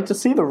like it. I like to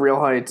see the real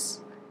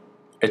heights.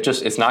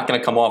 It's not going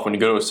to come off when you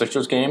go to a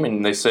Sixers game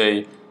and they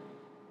say,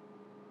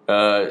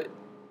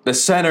 the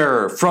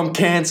center from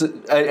Kansas,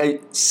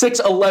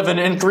 6'11"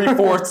 and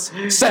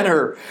 3/4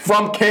 center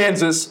from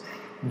Kansas,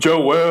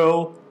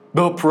 Joel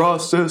the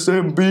Process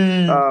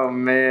Embiid. Oh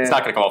man, it's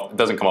not going to come off. It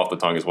doesn't come off the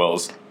tongue as well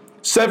as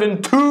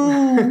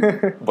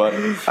 7'2". But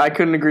I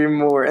couldn't agree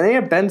more. And they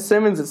have Ben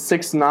Simmons at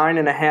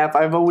 6'9.5".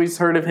 I've always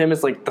heard of him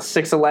as like the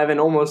 6'11",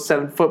 almost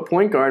 7-foot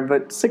point guard,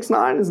 but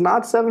 6'9" is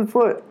not 7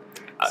 foot.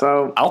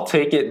 So I'll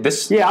take it.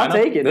 I'll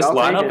take it. This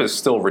lineup is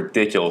still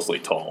ridiculously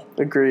tall.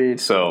 Agreed.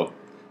 So,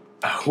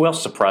 who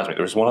else surprised me?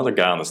 There was one other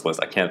guy on this list.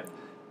 I can't.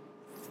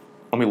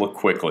 Let me look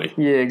quickly.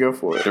 Yeah, go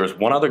for it. There was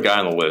one other guy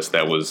on the list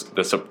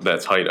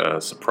that's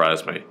height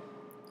surprised me.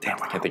 Damn,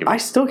 I can't think of it. I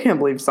still can't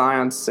believe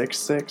Zion's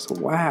 6'6".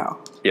 Wow.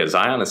 Yeah,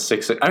 Zion is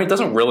 6'6". I mean, it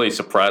doesn't really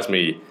surprise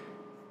me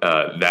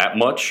that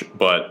much,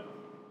 but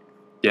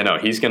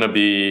he's going to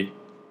be.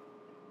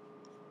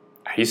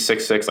 He's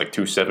 6'6", like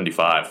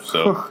 275.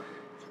 So.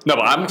 No,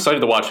 but I'm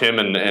excited to watch him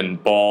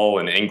and Ball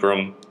and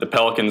Ingram. The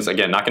Pelicans,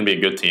 again, not going to be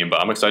a good team,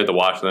 but I'm excited to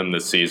watch them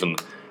this season.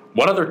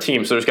 What other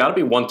team? So there's got to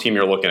be one team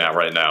you're looking at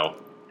right now.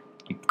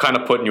 I'm kind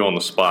of putting you on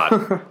the spot.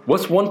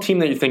 What's one team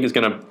that you think is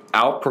going to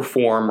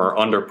outperform or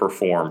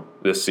underperform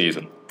this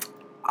season?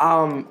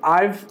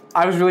 I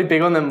was really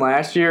big on them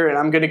last year, and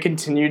I'm going to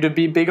continue to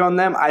be big on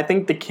them. I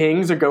think the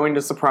Kings are going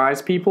to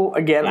surprise people.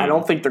 Again, I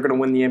don't think they're going to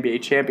win the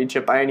NBA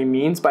championship by any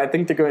means, but I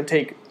think they're going to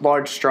take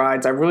large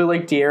strides. I really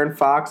like De'Aaron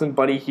Fox and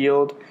Buddy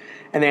Hield,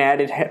 and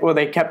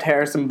they kept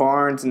Harrison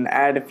Barnes and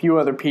added a few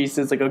other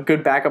pieces, like a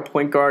good backup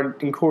point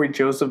guard, and Corey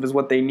Joseph is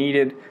what they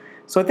needed.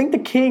 So I think the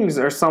Kings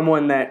are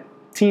someone that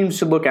teams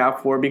should look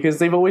out for because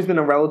they've always been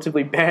a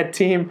relatively bad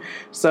team.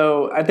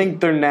 So I think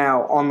they're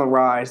now on the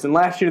rise. And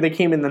last year they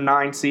came in the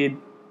 9 seed.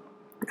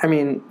 I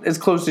mean, as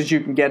close as you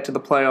can get to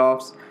the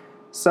playoffs.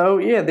 So,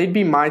 yeah, they'd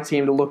be my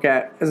team to look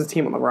at as a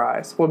team on the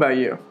rise. What about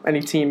you? Any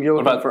team you're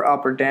looking for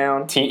up or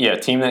down? Team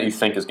that you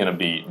think is going to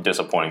be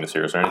disappointing this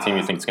year. Is there any team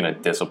you think is going to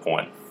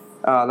disappoint?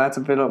 That's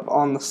a bit of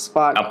on the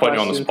spot. I'm putting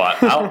you on the spot.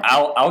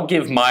 I'll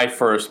give my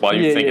first while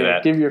you think of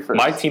that. Give your first.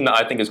 My team that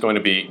I think is going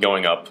to be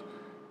going up.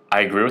 I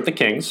agree with the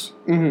Kings.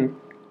 Mm-hmm.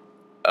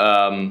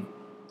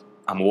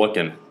 I'm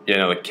looking.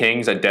 The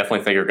Kings I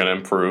definitely think are going to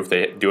improve.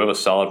 They do have a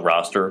solid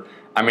roster.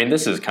 I mean,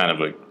 this is kind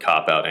of a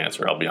cop-out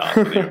answer, I'll be honest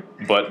with you.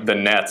 But the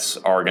Nets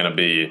are going to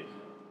be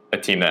a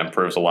team that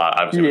improves a lot,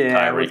 obviously with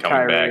Kyrie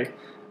coming back.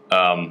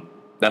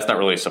 That's not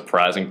really a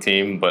surprising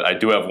team, but I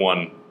do have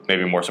one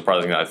maybe more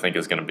surprising that I think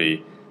is going to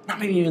be, not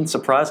maybe even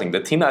surprising,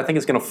 the team that I think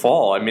is going to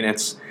fall. I mean,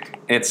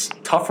 it's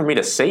tough for me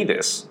to say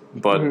this,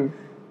 but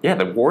yeah,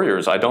 the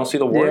Warriors. I don't see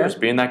the Warriors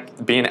being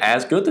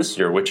as good this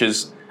year, which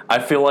is, I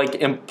feel like,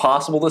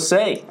 impossible to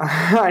say.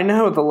 I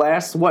know. The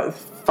last,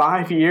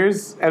 5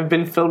 years have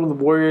been filled with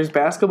Warriors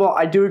basketball.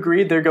 I do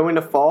agree they're going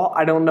to fall.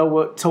 I don't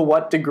know to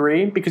what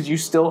degree because you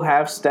still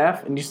have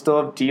Steph and you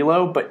still have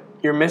D'Lo, but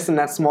you're missing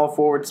that small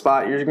forward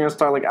spot. You're going to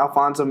start like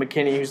Alfonso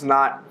McKinney, who's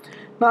not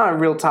a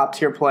real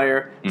top-tier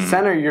player. Mm-hmm.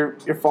 Center,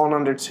 you're falling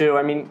under too.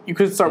 I mean, you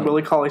could start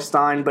Willie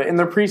Cauley-Stein, but in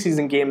their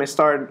preseason game, they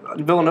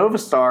started Villanova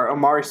star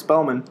Omari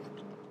Spellman.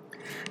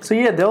 So,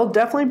 yeah, they'll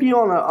definitely be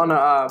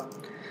on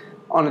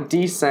on a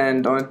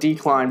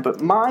decline.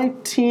 But my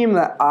team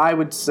that I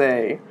would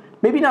say,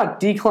 maybe not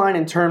decline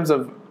in terms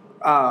of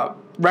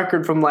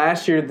record from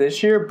last year to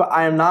this year, but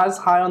I am not as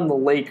high on the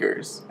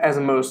Lakers as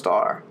most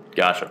are.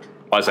 Gotcha.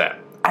 Why's that?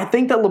 I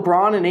think that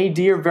LeBron and AD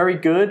are very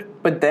good,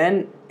 but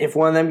then if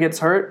one of them gets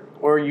hurt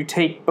or you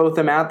take both of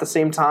them out at the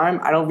same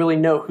time, I don't really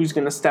know who's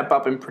going to step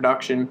up in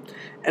production.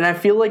 And I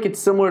feel like it's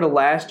similar to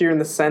last year in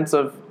the sense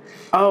of,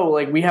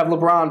 we have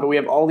LeBron, but we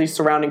have all these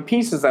surrounding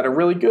pieces that are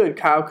really good,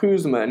 Kyle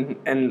Kuzma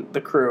and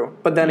the crew.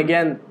 But then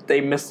again,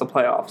 they missed the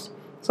playoffs.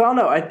 So I don't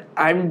know.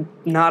 I'm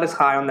not as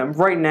high on them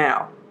right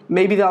now.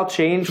 Maybe that'll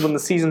change when the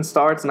season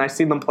starts and I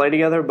see them play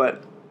together,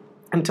 but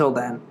until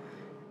then.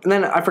 And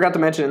then I forgot to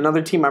mention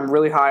another team I'm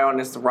really high on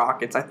is the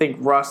Rockets. I think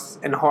Russ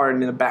and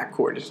Harden in the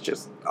backcourt is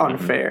just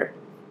unfair.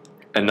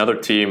 Another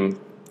team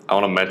I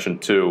want to mention,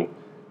 too,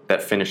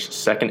 that finished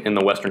second in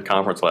the Western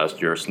Conference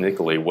last year,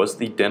 sneakily, was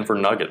the Denver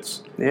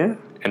Nuggets. Yeah.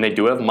 And they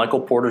do have Michael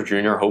Porter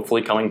Jr.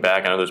 hopefully coming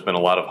back. I know there's been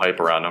a lot of hype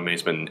around him.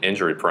 He's been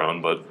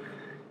injury-prone, but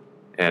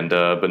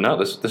no,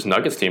 this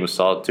Nuggets team is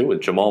solid, too,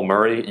 with Jamal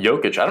Murray,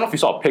 Jokic. I don't know if you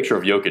saw a picture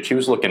of Jokic.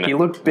 He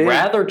looked big.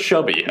 Rather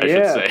chubby, I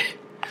should say.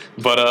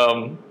 But,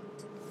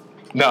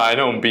 no, I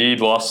know Embiid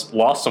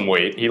lost some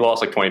weight. He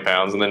lost like 20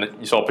 pounds, and then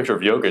you saw a picture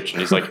of Jokic, and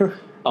he's like,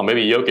 oh,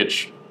 maybe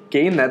Jokic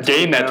gained that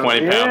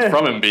 20 pounds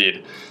from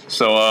Embiid.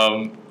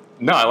 So,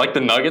 no, I like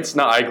the Nuggets.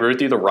 No, I agree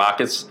with you. The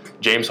Rockets,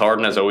 James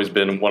Harden has always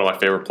been one of my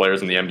favorite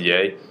players in the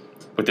NBA.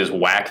 With his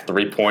whack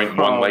three-point,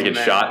 one-legged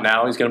shot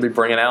now he's going to be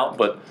bringing out.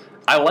 But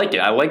I like it.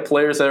 I like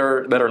players that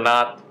are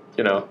not,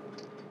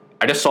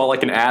 I just saw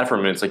like an ad from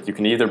him. It's like you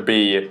can either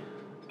be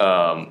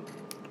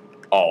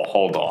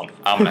hold on.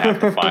 I'm going to have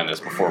to find this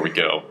before we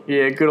go.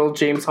 Yeah, good old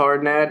James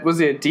Harden ad. Was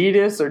it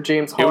Adidas or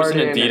James Harden?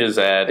 It was an Adidas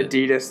ad.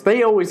 Adidas.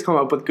 They always come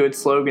up with good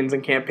slogans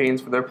and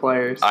campaigns for their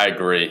players. I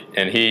agree.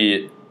 And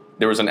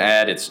there was an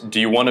ad. It's,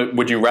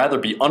 would you rather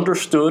be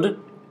understood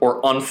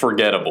or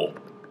unforgettable?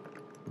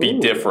 Be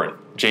different.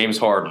 James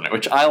Harden,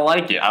 which I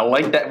like it. I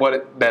like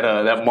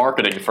that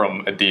marketing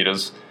from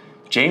Adidas.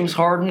 James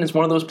Harden is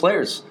one of those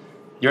players.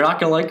 You're not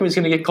going to like him. He's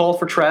going to get called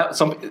for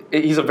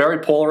he's a very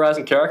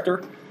polarizing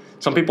character.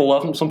 Some people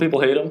love him, some people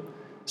hate him.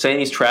 Saying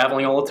he's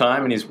traveling all the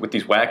time and he's with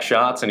these whack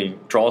shots and he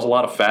draws a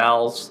lot of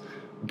fouls.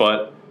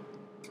 But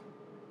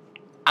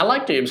I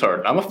like James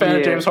Harden. I'm a fan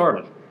of James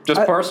Harden.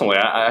 Personally,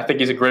 I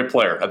think he's a great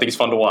player. I think he's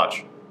fun to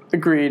watch.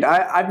 Agreed.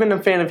 I've been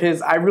a fan of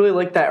his. I really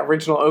like that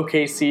original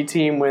OKC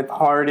team with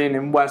Harden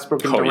and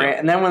Westbrook and Durant. Yeah.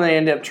 And then when they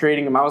ended up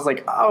trading him, I was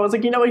like,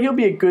 you know what? He'll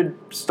be a good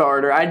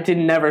starter. I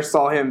never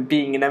saw him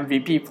being an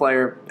MVP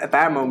player at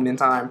that moment in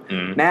time.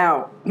 Mm.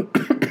 Now,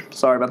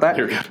 sorry about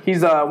that.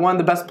 He's one of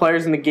the best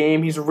players in the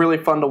game. He's really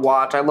fun to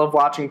watch. I love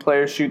watching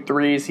players shoot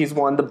threes. He's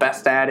one of the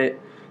best at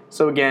it.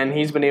 So again,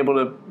 he's been able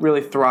to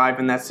really thrive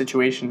in that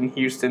situation in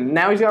Houston.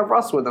 Now he's got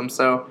Russ with him.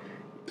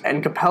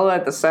 And Capella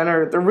at the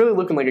center, they're really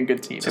looking like a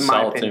good team, in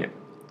my opinion.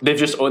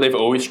 Team. They've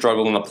always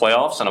struggled in the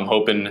playoffs, and I'm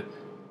hoping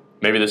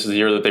maybe this is the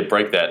year that they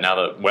break that. Now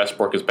that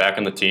Westbrook is back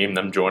on the team,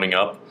 them joining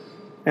up.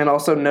 And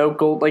also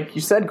like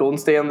you said, Golden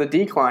State on the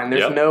decline.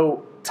 There's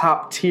no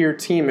top-tier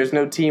team. There's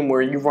no team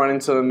where you run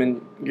into them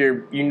and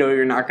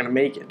you're not going to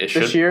make it.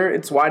 This year,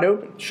 it's wide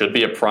open. Should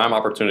be a prime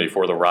opportunity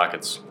for the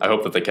Rockets. I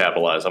hope that they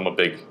capitalize. I'm a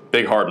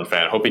big Harden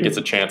fan. I hope he gets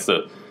a chance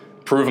to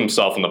prove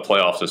himself in the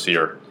playoffs this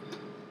year.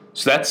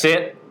 So that's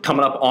it.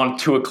 Coming up on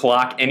 2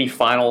 o'clock. Any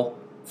final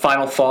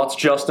thoughts,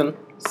 Justin?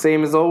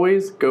 Same as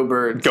always. Go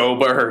Birds. Go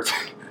Birds.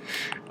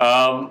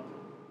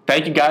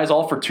 Thank you guys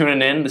all for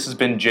tuning in. This has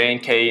been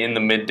J&K in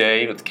the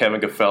Midday with Kevin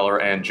Kapler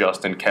and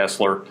Justin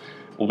Kessler.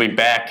 We'll be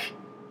back.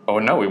 Oh,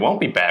 no, we won't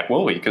be back,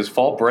 will we? Because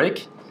fall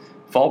break,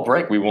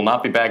 we will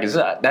not be back. Is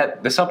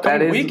that this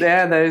upcoming week?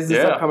 Yeah, that is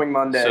this upcoming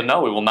Monday. So,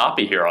 no, we will not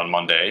be here on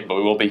Monday, but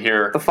we will be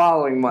here the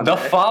following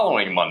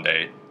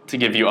Monday. To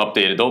give you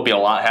updated. There'll be a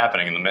lot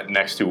happening in the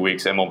next 2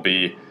 weeks.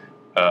 MLB,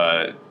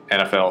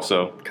 NFL,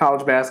 so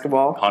college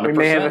basketball. 100%. We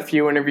may have a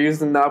few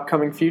interviews in the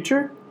upcoming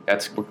future.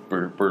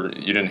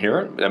 You didn't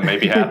hear it. That may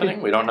be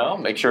happening. We don't know.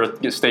 Make sure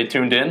to stay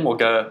tuned in. We'll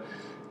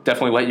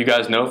definitely let you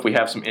guys know if we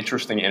have some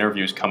interesting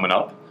interviews coming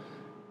up.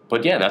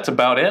 But yeah, that's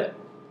about it.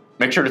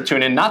 Make sure to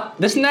tune in, not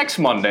this next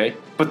Monday,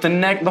 but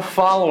the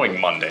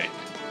following Monday.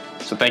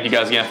 So thank you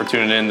guys again for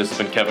tuning in. This has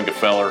been Kevin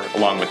Kapler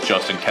along with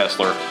Justin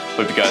Kessler.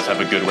 Hope you guys have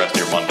a good rest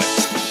of your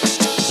Monday.